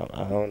fruition. I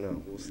don't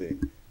know. We'll see.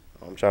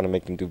 I'm trying to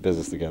make them do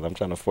business together. I'm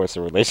trying to force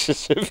a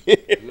relationship here.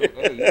 You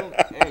don't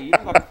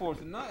got to force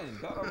nothing.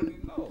 God already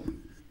know.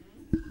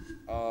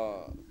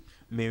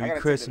 Merry I gotta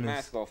Christmas. take the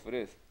mask off for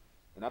this,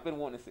 and I've been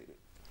wanting to say this.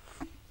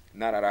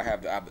 Now that I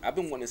have, I've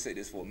been wanting to say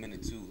this for a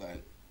minute too.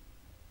 Like,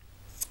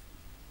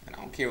 and I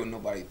don't care what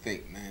nobody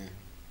think, man.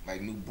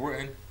 Like New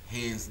Britain,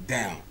 hands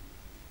down,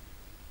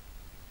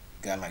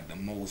 got like the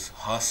most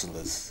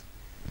hustlers.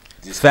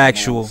 Just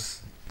Factual.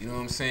 You know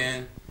what I'm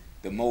saying?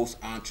 The most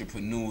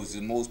entrepreneurs,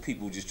 the most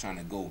people just trying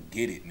to go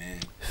get it, man.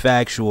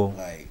 Factual.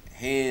 Like,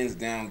 hands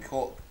down,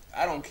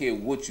 I don't care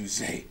what you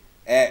say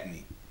at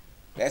me.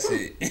 That's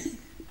it.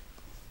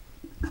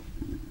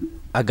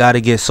 I gotta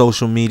get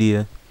social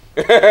media.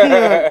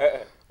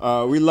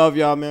 We love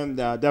y'all, man.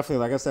 Definitely,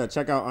 like I said,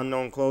 check out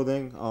Unknown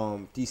Clothing,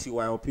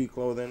 DCYOP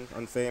Clothing,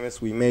 Unfamous.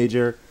 We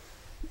major.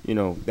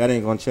 That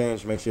ain't gonna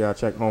change. Make sure y'all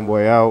check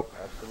Homeboy out.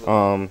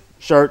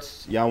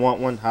 Shirts, y'all want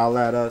one?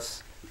 Holla at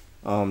us.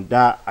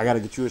 Dot, I gotta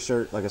get you a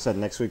shirt. Like I said,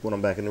 next week when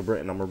I'm back in New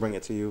Britain, I'm gonna bring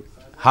it to you.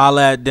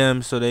 Holla at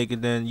them so you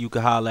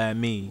can holla at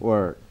me.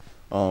 Word.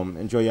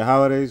 Enjoy your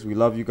holidays. We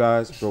love you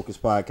guys.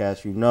 Brokest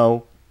Podcast,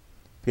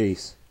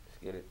 Peace. Let's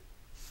get it.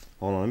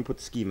 Hold on, let me put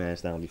the ski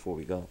mask down before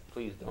we go.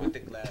 Please don't. With the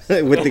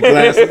glasses. With the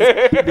glasses.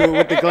 Do it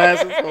with the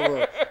glasses. Hold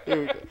on. Here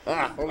we go.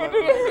 Hold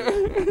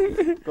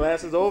on.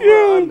 Glasses over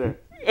or under?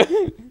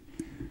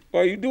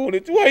 Why you doing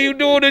it? Why you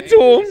doing it to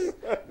him,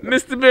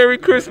 Mr. Merry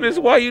Christmas?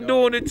 Why you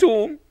doing it to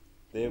him?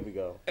 There we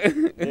go.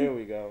 There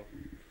we go.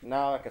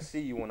 Now I can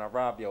see you when I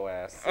rob your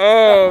ass.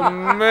 Oh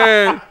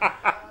man,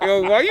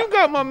 yo, why you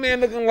got my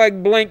man looking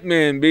like Blank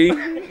Man, B?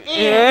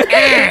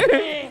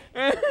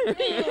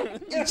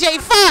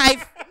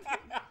 J5.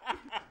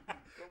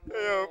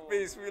 Yo,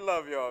 peace. We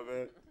love y'all,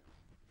 man.